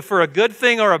could be for a good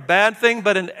thing or a bad thing.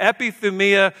 But an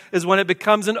epithumia is when it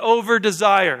becomes an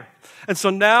over-desire. And so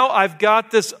now I've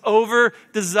got this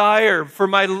over-desire for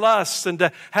my lusts and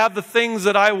to have the things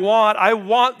that I want. I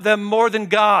want them more than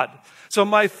God. So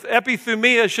my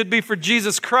epithumia should be for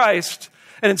Jesus Christ.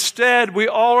 And instead, we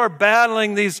all are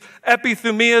battling these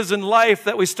epithumias in life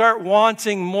that we start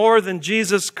wanting more than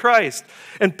Jesus Christ.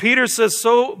 And Peter says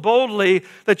so boldly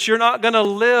that you're not going to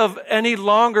live any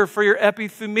longer for your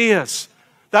epithumias.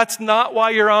 That's not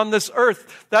why you're on this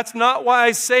earth. That's not why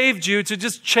I saved you, to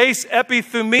just chase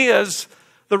epithumias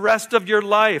the rest of your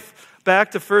life.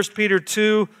 Back to 1 Peter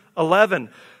 2:11.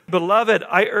 Beloved,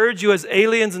 I urge you as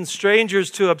aliens and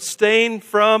strangers to abstain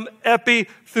from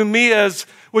epithumias,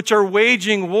 which are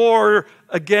waging war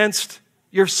against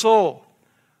your soul.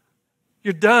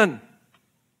 You're done.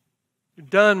 You're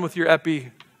done with your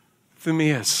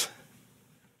epithumias.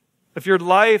 If your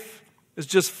life is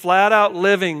just flat out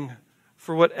living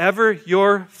for whatever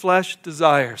your flesh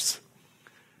desires,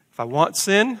 if I want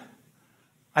sin,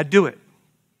 I do it.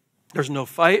 There's no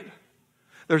fight.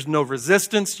 There's no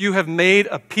resistance. You have made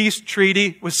a peace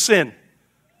treaty with sin.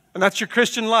 And that's your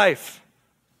Christian life.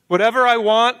 Whatever I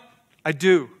want, I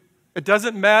do. It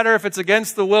doesn't matter if it's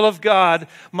against the will of God.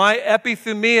 My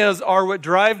epithumias are what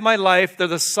drive my life. They're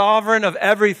the sovereign of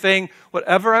everything.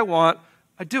 Whatever I want,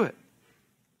 I do it.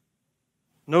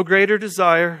 No greater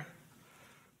desire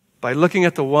by looking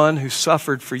at the one who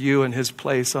suffered for you in his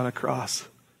place on a cross.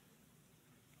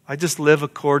 I just live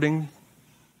according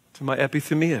to my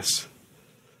epithumias.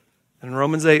 In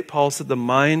Romans 8, Paul said the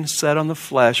mind set on the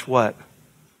flesh, what?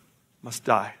 Must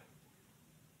die.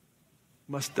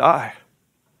 Must die.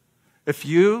 If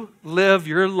you live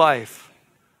your life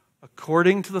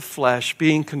according to the flesh,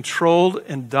 being controlled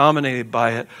and dominated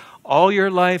by it, all your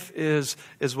life is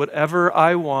whatever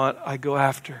I want, I go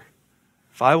after.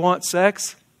 If I want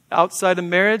sex outside of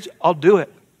marriage, I'll do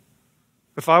it.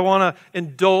 If I want to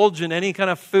indulge in any kind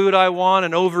of food I want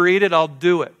and overeat it, I'll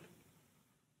do it.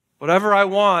 Whatever I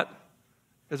want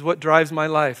is what drives my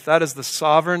life. That is the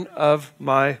sovereign of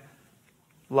my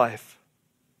life.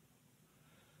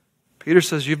 Peter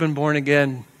says you've been born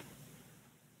again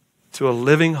to a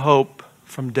living hope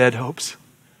from dead hopes.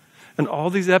 And all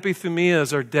these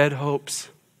epithumias are dead hopes.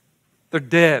 They're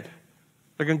dead.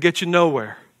 They're going to get you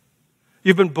nowhere.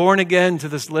 You've been born again to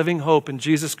this living hope in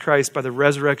Jesus Christ by the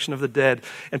resurrection of the dead.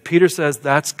 And Peter says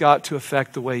that's got to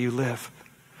affect the way you live.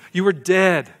 You were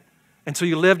dead, and so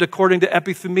you lived according to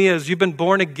epithumias. You've been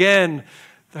born again.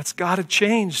 That's got to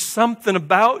change something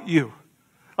about you.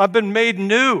 I've been made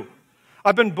new.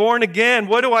 I've been born again.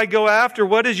 What do I go after?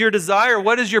 What is your desire?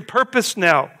 What is your purpose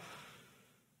now?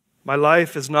 My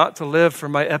life is not to live for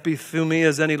my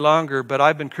epithumias any longer, but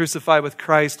I've been crucified with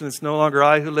Christ, and it's no longer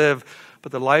I who live,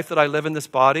 but the life that I live in this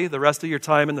body, the rest of your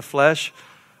time in the flesh,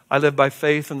 I live by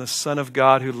faith in the Son of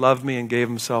God who loved me and gave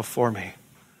himself for me.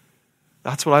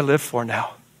 That's what I live for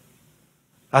now.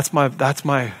 That's my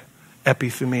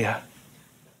epithumia.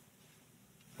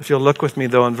 If you'll look with me,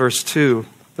 though, in verse 2,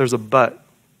 there's a but.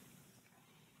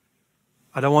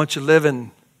 I don't want you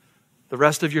living the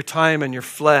rest of your time in your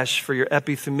flesh for your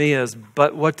epithumias,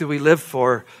 but what do we live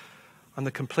for? On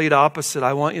the complete opposite,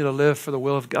 I want you to live for the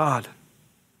will of God.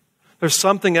 There's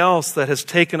something else that has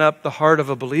taken up the heart of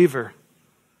a believer.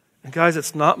 And guys,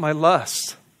 it's not my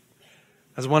lust.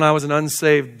 As when I was an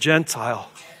unsaved Gentile,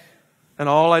 and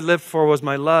all I lived for was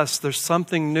my lust, there's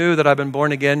something new that I've been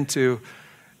born again to,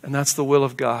 and that's the will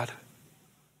of God.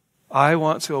 I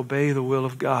want to obey the will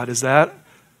of God. Is that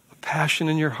a passion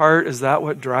in your heart? Is that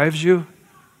what drives you?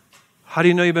 How do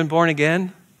you know you've been born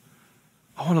again?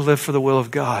 I want to live for the will of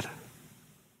God.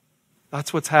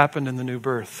 That's what's happened in the new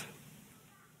birth.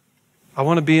 I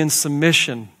want to be in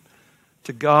submission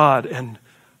to God, and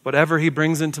whatever he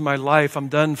brings into my life, I'm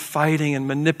done fighting and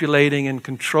manipulating and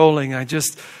controlling. I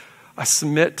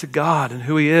submit to God and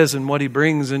who he is and what he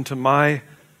brings into my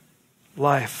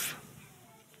life.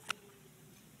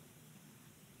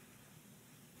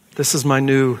 This is my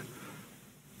new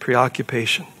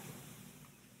preoccupation.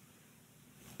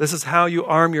 This is how you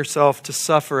arm yourself to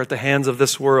suffer at the hands of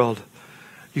this world.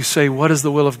 You say, what is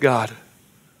the will of God?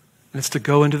 And it's to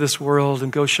go into this world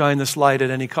and go shine this light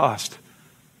at any cost.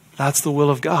 That's the will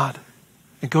of God.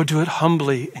 And go do it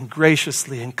humbly and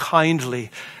graciously and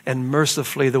kindly and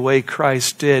mercifully the way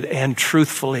Christ did, and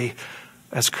truthfully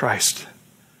as Christ.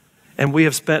 And we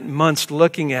have spent months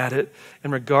looking at it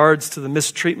in regards to the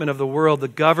mistreatment of the world. The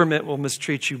government will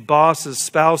mistreat you, bosses,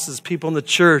 spouses, people in the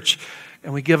church.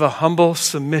 And we give a humble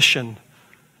submission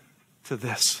to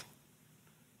this.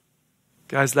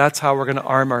 Guys, that's how we're going to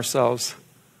arm ourselves.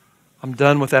 I'm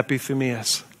done with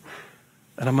epithumias,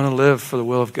 and I'm going to live for the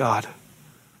will of God.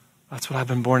 That's what I've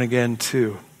been born again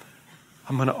to.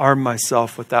 I'm going to arm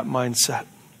myself with that mindset.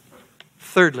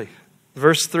 Thirdly,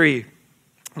 verse 3,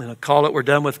 I'm going to call it, we're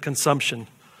done with consumption.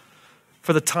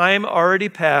 For the time already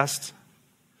past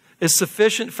is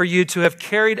sufficient for you to have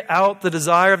carried out the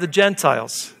desire of the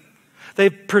Gentiles. They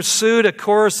pursued a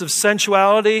course of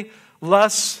sensuality,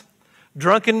 lust,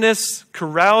 drunkenness,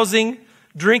 carousing,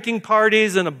 drinking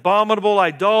parties, and abominable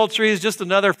idolatries. Just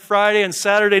another Friday and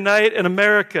Saturday night in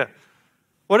America.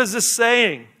 What is this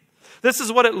saying? This is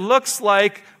what it looks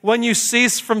like when you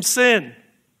cease from sin.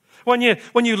 When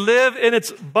you live in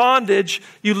its bondage,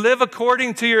 you live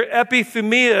according to your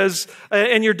epithumias,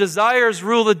 and your desires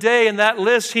rule the day. And that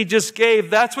list he just gave,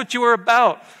 that's what you were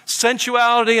about.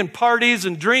 Sensuality and parties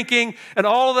and drinking and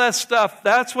all of that stuff.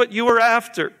 That's what you were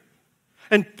after.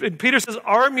 And Peter says,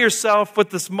 arm yourself with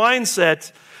this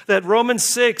mindset that Romans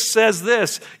 6 says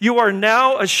this: you are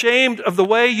now ashamed of the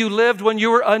way you lived when you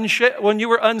were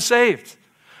unsaved.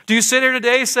 Do you sit here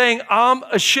today saying, I'm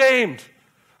ashamed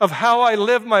of how I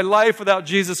live my life without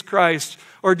Jesus Christ?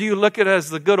 Or do you look at it as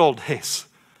the good old days?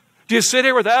 Do you sit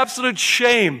here with absolute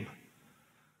shame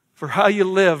for how you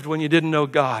lived when you didn't know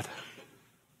God?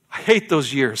 I hate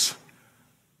those years.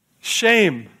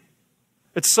 Shame.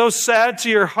 It's so sad to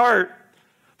your heart.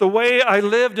 The way I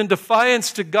lived in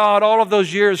defiance to God all of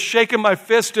those years, shaking my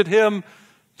fist at Him,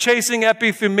 chasing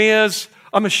epithumias.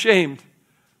 I'm ashamed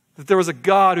that there was a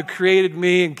God who created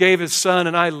me and gave His Son,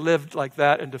 and I lived like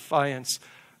that in defiance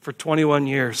for 21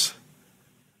 years.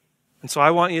 And so I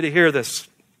want you to hear this.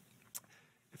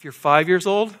 If you're 5 years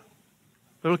old,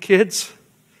 little kids,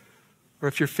 or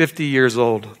if you're 50 years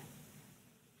old,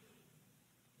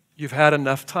 you've had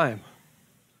enough time.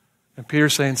 And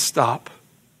Peter's saying, stop.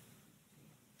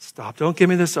 Stop. Don't give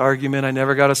me this argument. I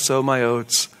never got to sow my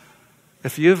oats.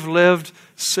 If you've lived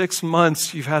 6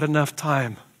 months, you've had enough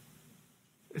time.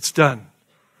 It's done.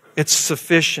 It's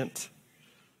sufficient.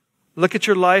 Look at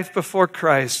your life before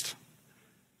Christ.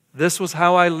 This was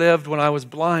how I lived when I was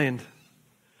blind,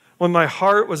 when my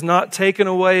heart was not taken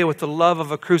away with the love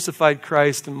of a crucified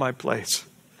Christ in my place.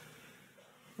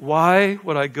 Why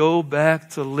would I go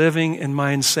back to living in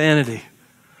my insanity?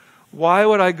 Why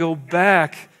would I go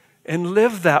back and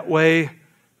live that way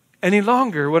any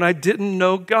longer when I didn't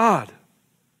know God?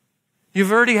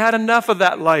 You've already had enough of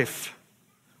that life.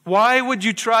 Why would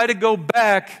you try to go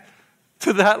back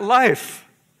to that life?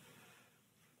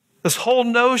 This whole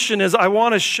notion is I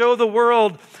want to show the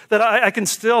world that I can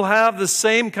still have the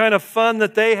same kind of fun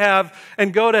that they have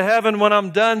and go to heaven when I'm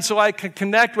done so I can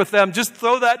connect with them. Just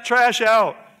throw that trash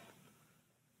out.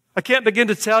 I can't begin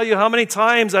to tell you how many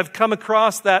times I've come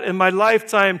across that in my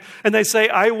lifetime, and they say,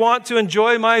 I want to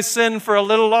enjoy my sin for a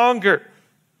little longer.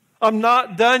 I'm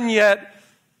not done yet.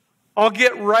 I'll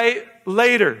get right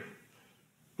later.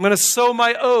 I'm going to sow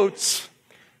my oats.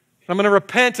 I'm going to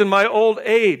repent in my old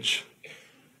age.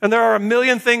 And there are a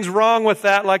million things wrong with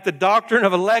that, like the doctrine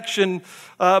of election,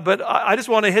 but I just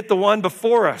want to hit the one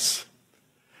before us.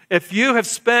 If you have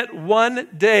spent one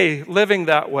day living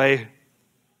that way,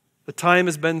 the time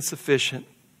has been sufficient.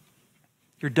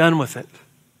 You're done with it,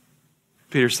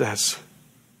 Peter says.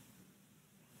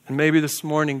 And maybe this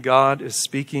morning God is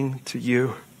speaking to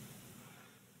you.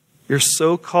 Your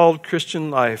so-called Christian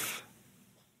life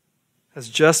has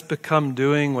just become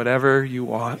doing whatever you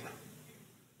want.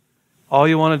 All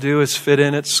you want to do is fit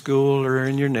in at school or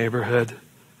in your neighborhood.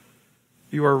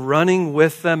 You are running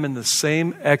with them in the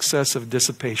same excess of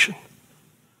dissipation,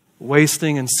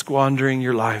 wasting and squandering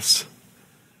your lives.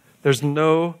 There's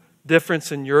no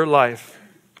difference in your life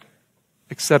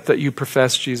except that you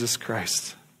profess Jesus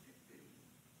Christ.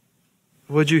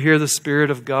 Would you hear the Spirit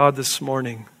of God this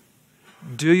morning?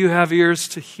 Do you have ears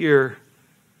to hear?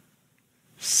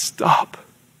 Stop.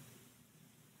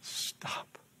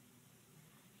 Stop.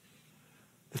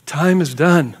 The time is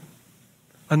done.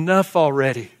 Enough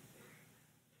already.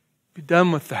 Be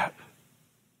done with that.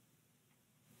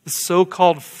 The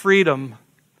so-called freedom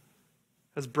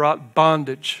has brought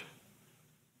bondage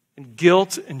and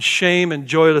guilt and shame and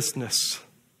joylessness.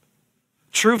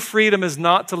 True freedom is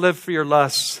not to live for your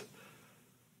lusts,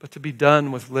 but to be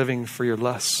done with living for your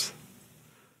lusts,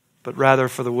 but rather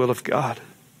for the will of God.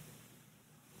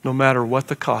 No matter what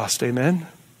the cost, amen?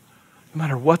 No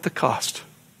matter what the cost,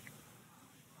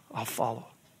 I'll follow.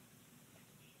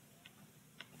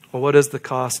 Well, what is the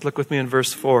cost? Look with me in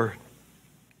verse 4.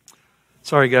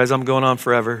 Sorry, guys, I'm going on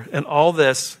forever. And all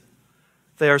this,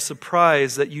 they are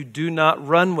surprised that you do not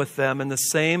run with them in the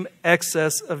same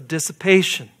excess of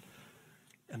dissipation,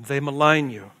 and they malign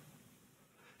you.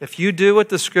 If you do what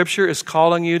the Scripture is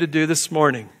calling you to do this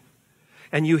morning,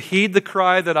 and you heed the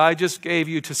cry that I just gave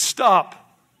you to stop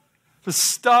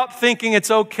thinking it's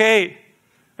okay,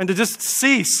 and to just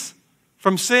cease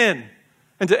from sin,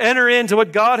 and to enter into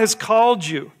what God has called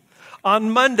you, on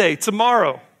Monday,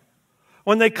 tomorrow,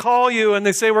 when they call you and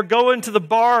they say, we're going to the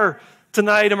bar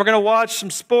tonight and we're going to watch some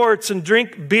sports and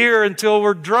drink beer until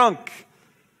we're drunk.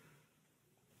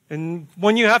 And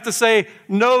when you have to say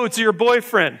no to your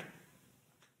boyfriend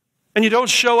and you don't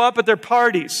show up at their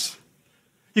parties,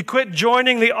 you quit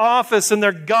joining the office and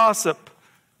their gossip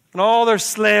and all their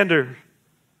slander.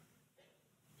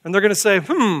 And they're going to say,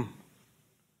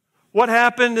 what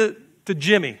happened to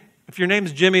Jimmy? If your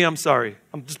name's Jimmy, I'm sorry.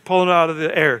 I'm just pulling it out of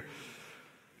the air.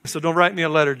 So don't write me a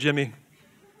letter, Jimmy.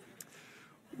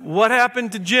 What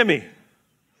happened to Jimmy?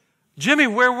 Jimmy,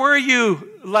 where were you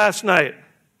last night?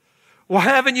 Why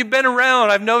haven't you been around?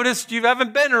 I've noticed you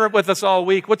haven't been with us all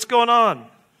week. What's going on?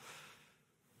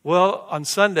 Well, on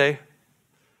Sunday,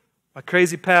 my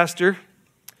crazy pastor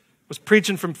was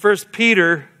preaching from 1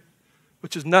 Peter,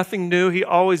 which is nothing new. He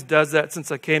always does that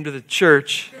since I came to the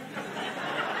church.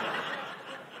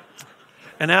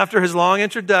 And after his long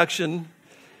introduction,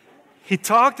 he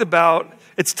talked about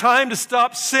it's time to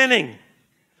stop sinning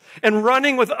and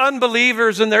running with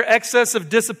unbelievers in their excess of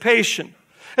dissipation.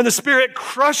 And the Spirit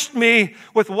crushed me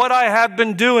with what I have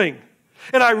been doing.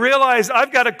 And I realized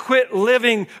I've got to quit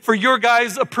living for your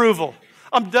guys' approval.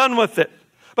 I'm done with it.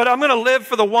 But I'm going to live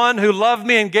for the one who loved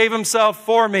me and gave himself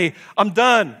for me. I'm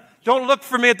done. Don't look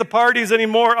for me at the parties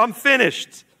anymore. I'm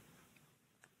finished.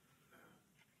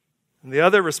 And the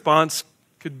other response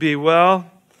could be, well,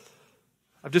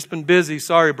 I've just been busy.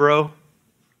 Sorry, bro.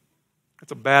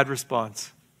 That's a bad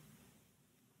response.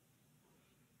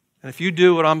 And if you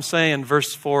do what I'm saying,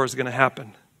 verse 4 is going to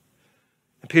happen.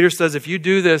 And Peter says, if you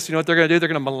do this, you know what they're going to do? They're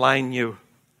going to malign you.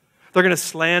 They're going to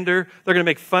slander. They're going to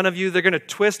make fun of you. They're going to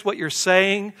twist what you're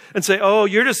saying and say, oh,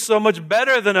 you're just so much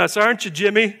better than us, aren't you,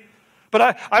 Jimmy?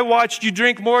 But I watched you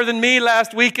drink more than me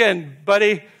last weekend,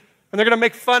 buddy. And they're going to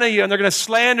make fun of you, and they're going to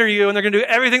slander you, and they're going to do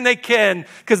everything they can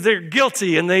because they're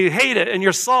guilty and they hate it and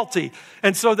you're salty.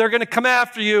 And so they're going to come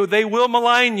after you. They will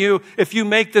malign you if you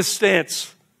make this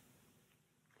stance.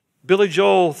 Billy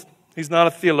Joel, he's not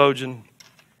a theologian.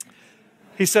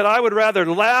 He said, I would rather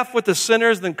laugh with the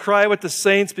sinners than cry with the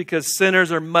saints because sinners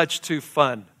are much too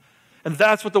fun. And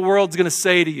that's what the world's going to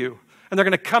say to you. And they're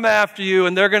going to come after you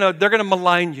and they're going to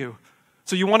malign you.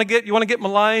 So you want to get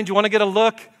maligned? You want to get a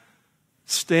look?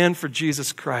 Stand for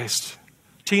Jesus Christ.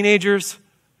 Teenagers,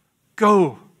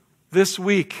 go this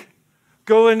week.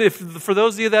 Go and for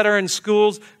those of you that are in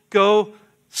schools, go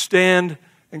stand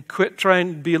and quit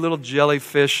trying to be a little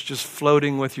jellyfish just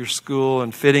floating with your school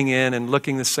and fitting in and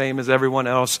looking the same as everyone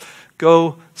else.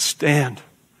 Go stand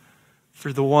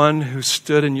for the one who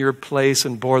stood in your place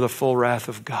and bore the full wrath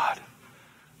of God.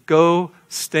 Go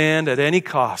stand at any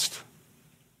cost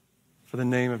for the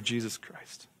name of Jesus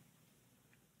Christ.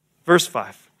 Verse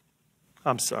 5.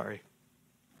 I'm sorry.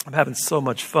 I'm having so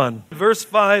much fun. Verse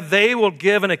 5, they will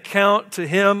give an account to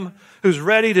him who's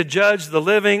ready to judge the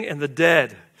living and the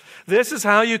dead. This is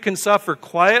how you can suffer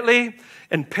quietly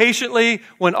and patiently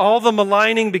when all the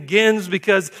maligning begins,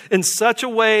 because in such a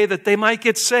way that they might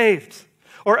get saved.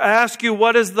 Or ask you,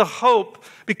 what is the hope?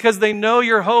 Because they know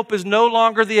your hope is no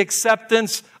longer the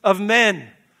acceptance of men.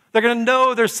 They're going to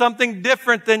know there's something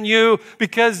different than you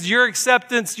because your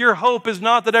acceptance, your hope is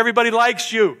not that everybody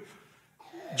likes you.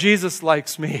 Jesus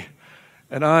likes me,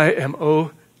 and I am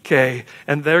okay.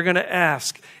 And they're going to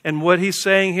ask. And what he's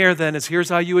saying here then is, here's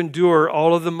how you endure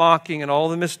all of the mocking and all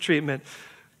the mistreatment.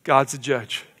 God's a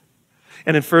judge.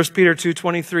 And in 1 Peter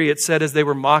 2:23, it said, as they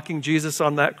were mocking Jesus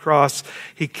on that cross,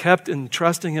 he kept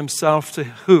entrusting himself to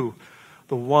who?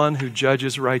 The one who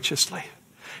judges righteously.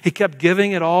 He kept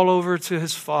giving it all over to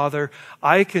his Father.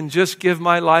 I can just give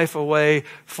my life away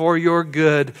for your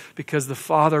good because the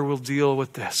Father will deal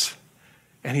with this.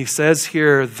 And he says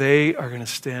here, they are going to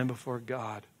stand before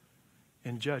God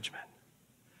in judgment.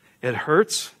 It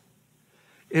hurts.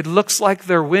 It looks like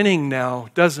they're winning now,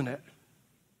 doesn't it?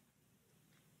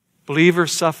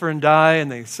 Believers suffer and die,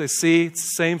 and they say, see, it's the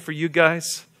same for you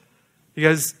guys. You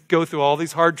guys go through all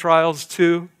these hard trials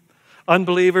too.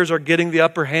 Unbelievers are getting the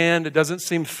upper hand. It doesn't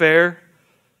seem fair.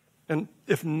 And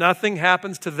if nothing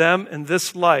happens to them in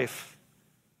this life,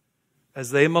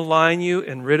 as they malign you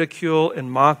and ridicule and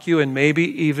mock you and maybe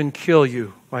even kill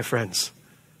you, my friends,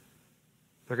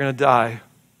 they're going to die.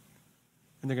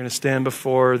 And they're going to stand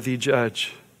before the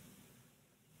judge,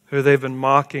 who they've been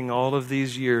mocking all of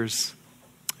these years,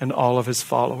 and all of his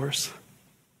followers.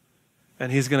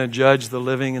 And he's going to judge the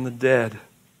living and the dead.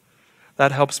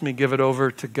 That helps me give it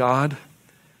over to God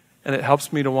And it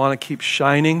helps me to want to keep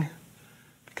shining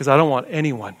because I don't want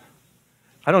anyone.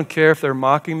 I don't care if they're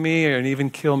mocking me or even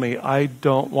kill me. I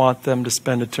don't want them to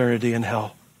spend eternity in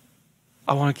hell.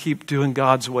 I want to keep doing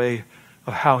God's way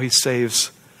of how He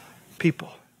saves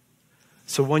people.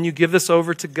 So when you give this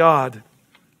over to God,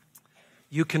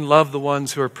 you can love the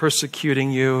ones who are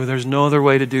persecuting you. There's no other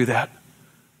way to do that.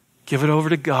 Give it over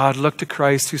to God. Look to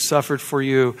Christ who suffered for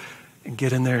you and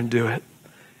get in there and do it.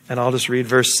 And I'll just read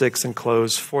verse 6 and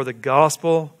close. For the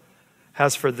gospel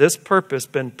has for this purpose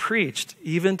been preached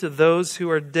even to those who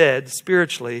are dead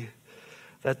spiritually,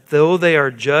 that though they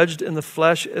are judged in the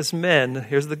flesh as men,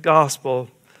 here's the gospel,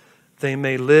 they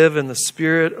may live in the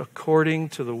Spirit according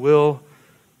to the will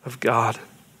of God.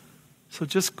 So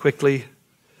just quickly,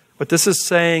 what this is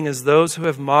saying is those who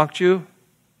have mocked you,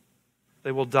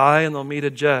 they will die and they'll meet a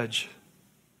judge.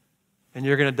 And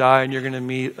you're going to die and you're going to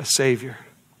meet a Savior.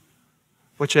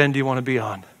 Which end do you want to be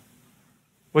on?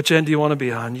 Which end do you want to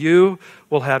be on? You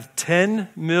will have 10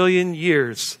 million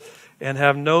years and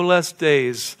have no less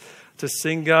days to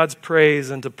sing God's praise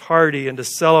and to party and to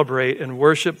celebrate and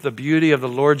worship the beauty of the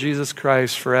Lord Jesus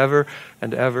Christ forever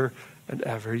and ever and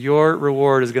ever. Your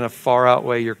reward is going to far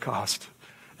outweigh your cost.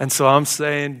 And so I'm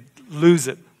saying, lose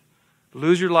it.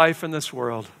 Lose your life in this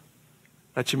world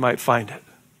that you might find it.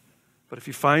 But if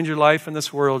you find your life in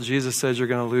this world, Jesus says you're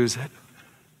going to lose it.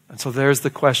 And so there's the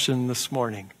question this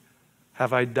morning.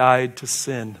 Have I died to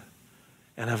sin?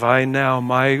 And have I now,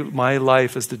 my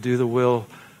life is to do the will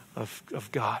of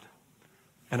God.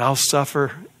 And I'll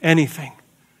suffer anything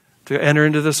to enter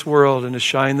into this world and to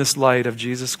shine this light of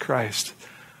Jesus Christ.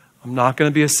 I'm not going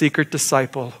to be a secret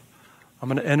disciple. I'm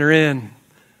going to enter in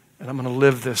and I'm going to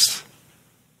live this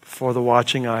before the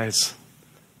watching eyes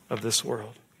of this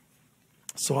world.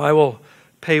 So I will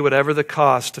pay whatever the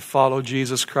cost to follow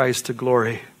Jesus Christ to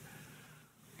glory.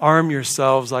 Arm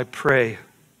yourselves, I pray,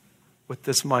 with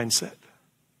this mindset.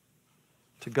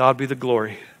 To God be the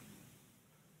glory.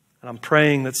 And I'm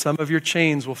praying that some of your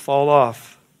chains will fall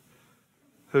off,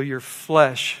 who your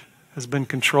flesh has been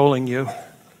controlling you.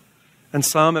 And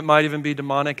some, it might even be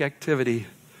demonic activity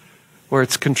where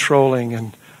it's controlling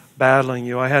and battling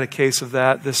you. I had a case of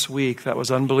that this week that was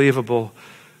unbelievable,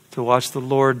 to watch the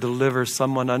Lord deliver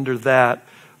someone under that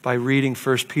by reading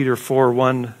 1 Peter 4,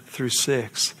 1 through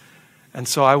 6. And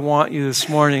so I want you this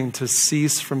morning to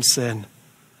cease from sin,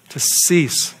 to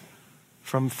cease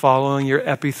from following your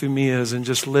epithumias and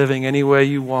just living any way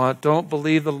you want. Don't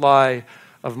believe the lie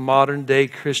of modern day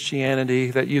Christianity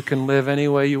that you can live any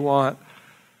way you want.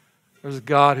 There's a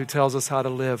God who tells us how to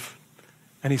live.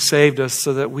 And He saved us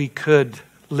so that we could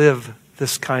live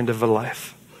this kind of a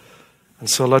life. And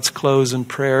so let's close in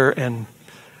prayer and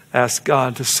ask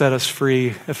God to set us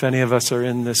free if any of us are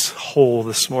in this hole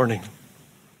this morning.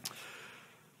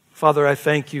 Father, I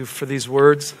thank you for these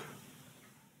words.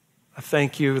 I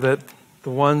thank you that the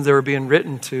ones that were being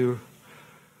written to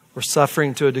were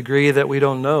suffering to a degree that we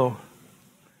don't know.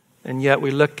 And yet we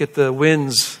look at the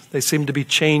winds, they seem to be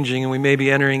changing, and we may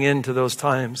be entering into those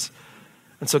times.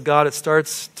 And so God, it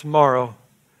starts tomorrow.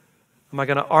 Am I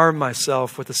going to arm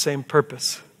myself with the same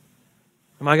purpose?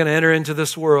 Am I going to enter into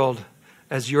this world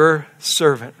as your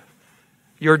servant,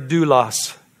 your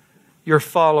doulos, your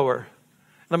follower?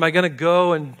 And am I going to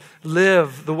go and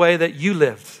live the way that you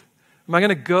lived? Am I going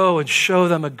to go and show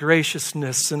them a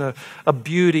graciousness and a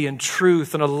beauty and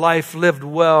truth and a life lived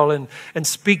well and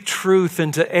speak truth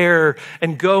into air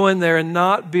and go in there and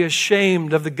not be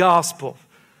ashamed of the gospel?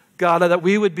 God, that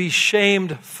we would be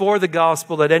shamed for the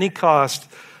gospel at any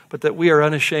cost, but that we are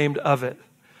unashamed of it.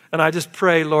 And I just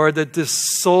pray, Lord, that these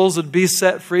souls would be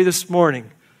set free this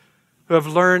morning who have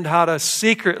learned how to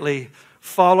secretly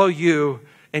follow you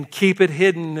and keep it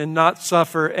hidden and not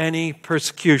suffer any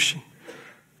persecution.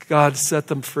 God, set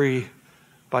them free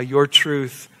by your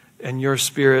truth and your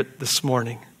Spirit this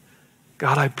morning.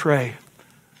 God, I pray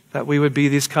that we would be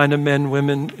these kind of men,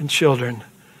 women, and children,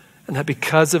 and that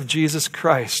because of Jesus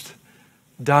Christ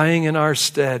dying in our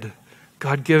stead,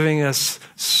 God giving us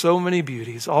so many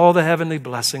beauties, all the heavenly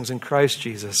blessings in Christ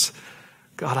Jesus,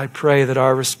 God, I pray that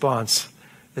our response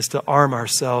is to arm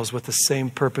ourselves with the same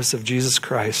purpose of Jesus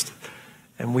Christ,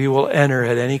 and we will enter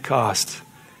at any cost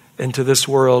into this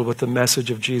world with the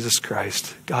message of Jesus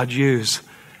Christ. God, use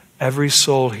every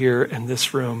soul here in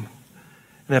this room.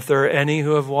 And if there are any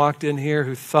who have walked in here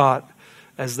who thought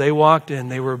as they walked in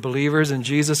they were believers in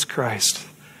Jesus Christ,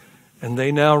 and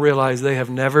they now realize they have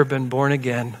never been born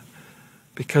again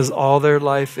because all their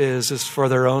life is for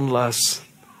their own lusts,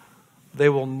 they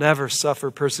will never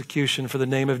suffer persecution for the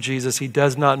name of Jesus. He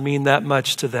does not mean that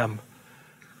much to them.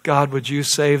 God, would you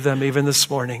save them even this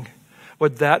morning?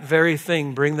 Would that very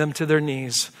thing bring them to their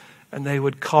knees and they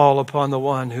would call upon the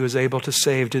one who is able to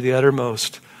save to the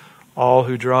uttermost all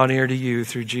who draw near to you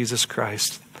through Jesus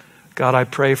Christ. God, I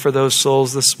pray for those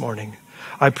souls this morning.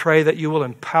 I pray that you will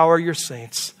empower your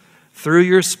saints through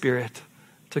your Spirit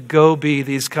to go be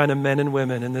these kind of men and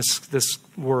women in this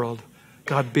world.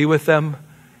 God, be with them.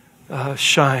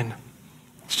 Shine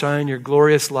your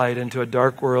glorious light into a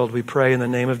dark world, we pray in the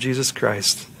name of Jesus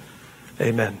Christ.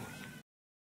 Amen.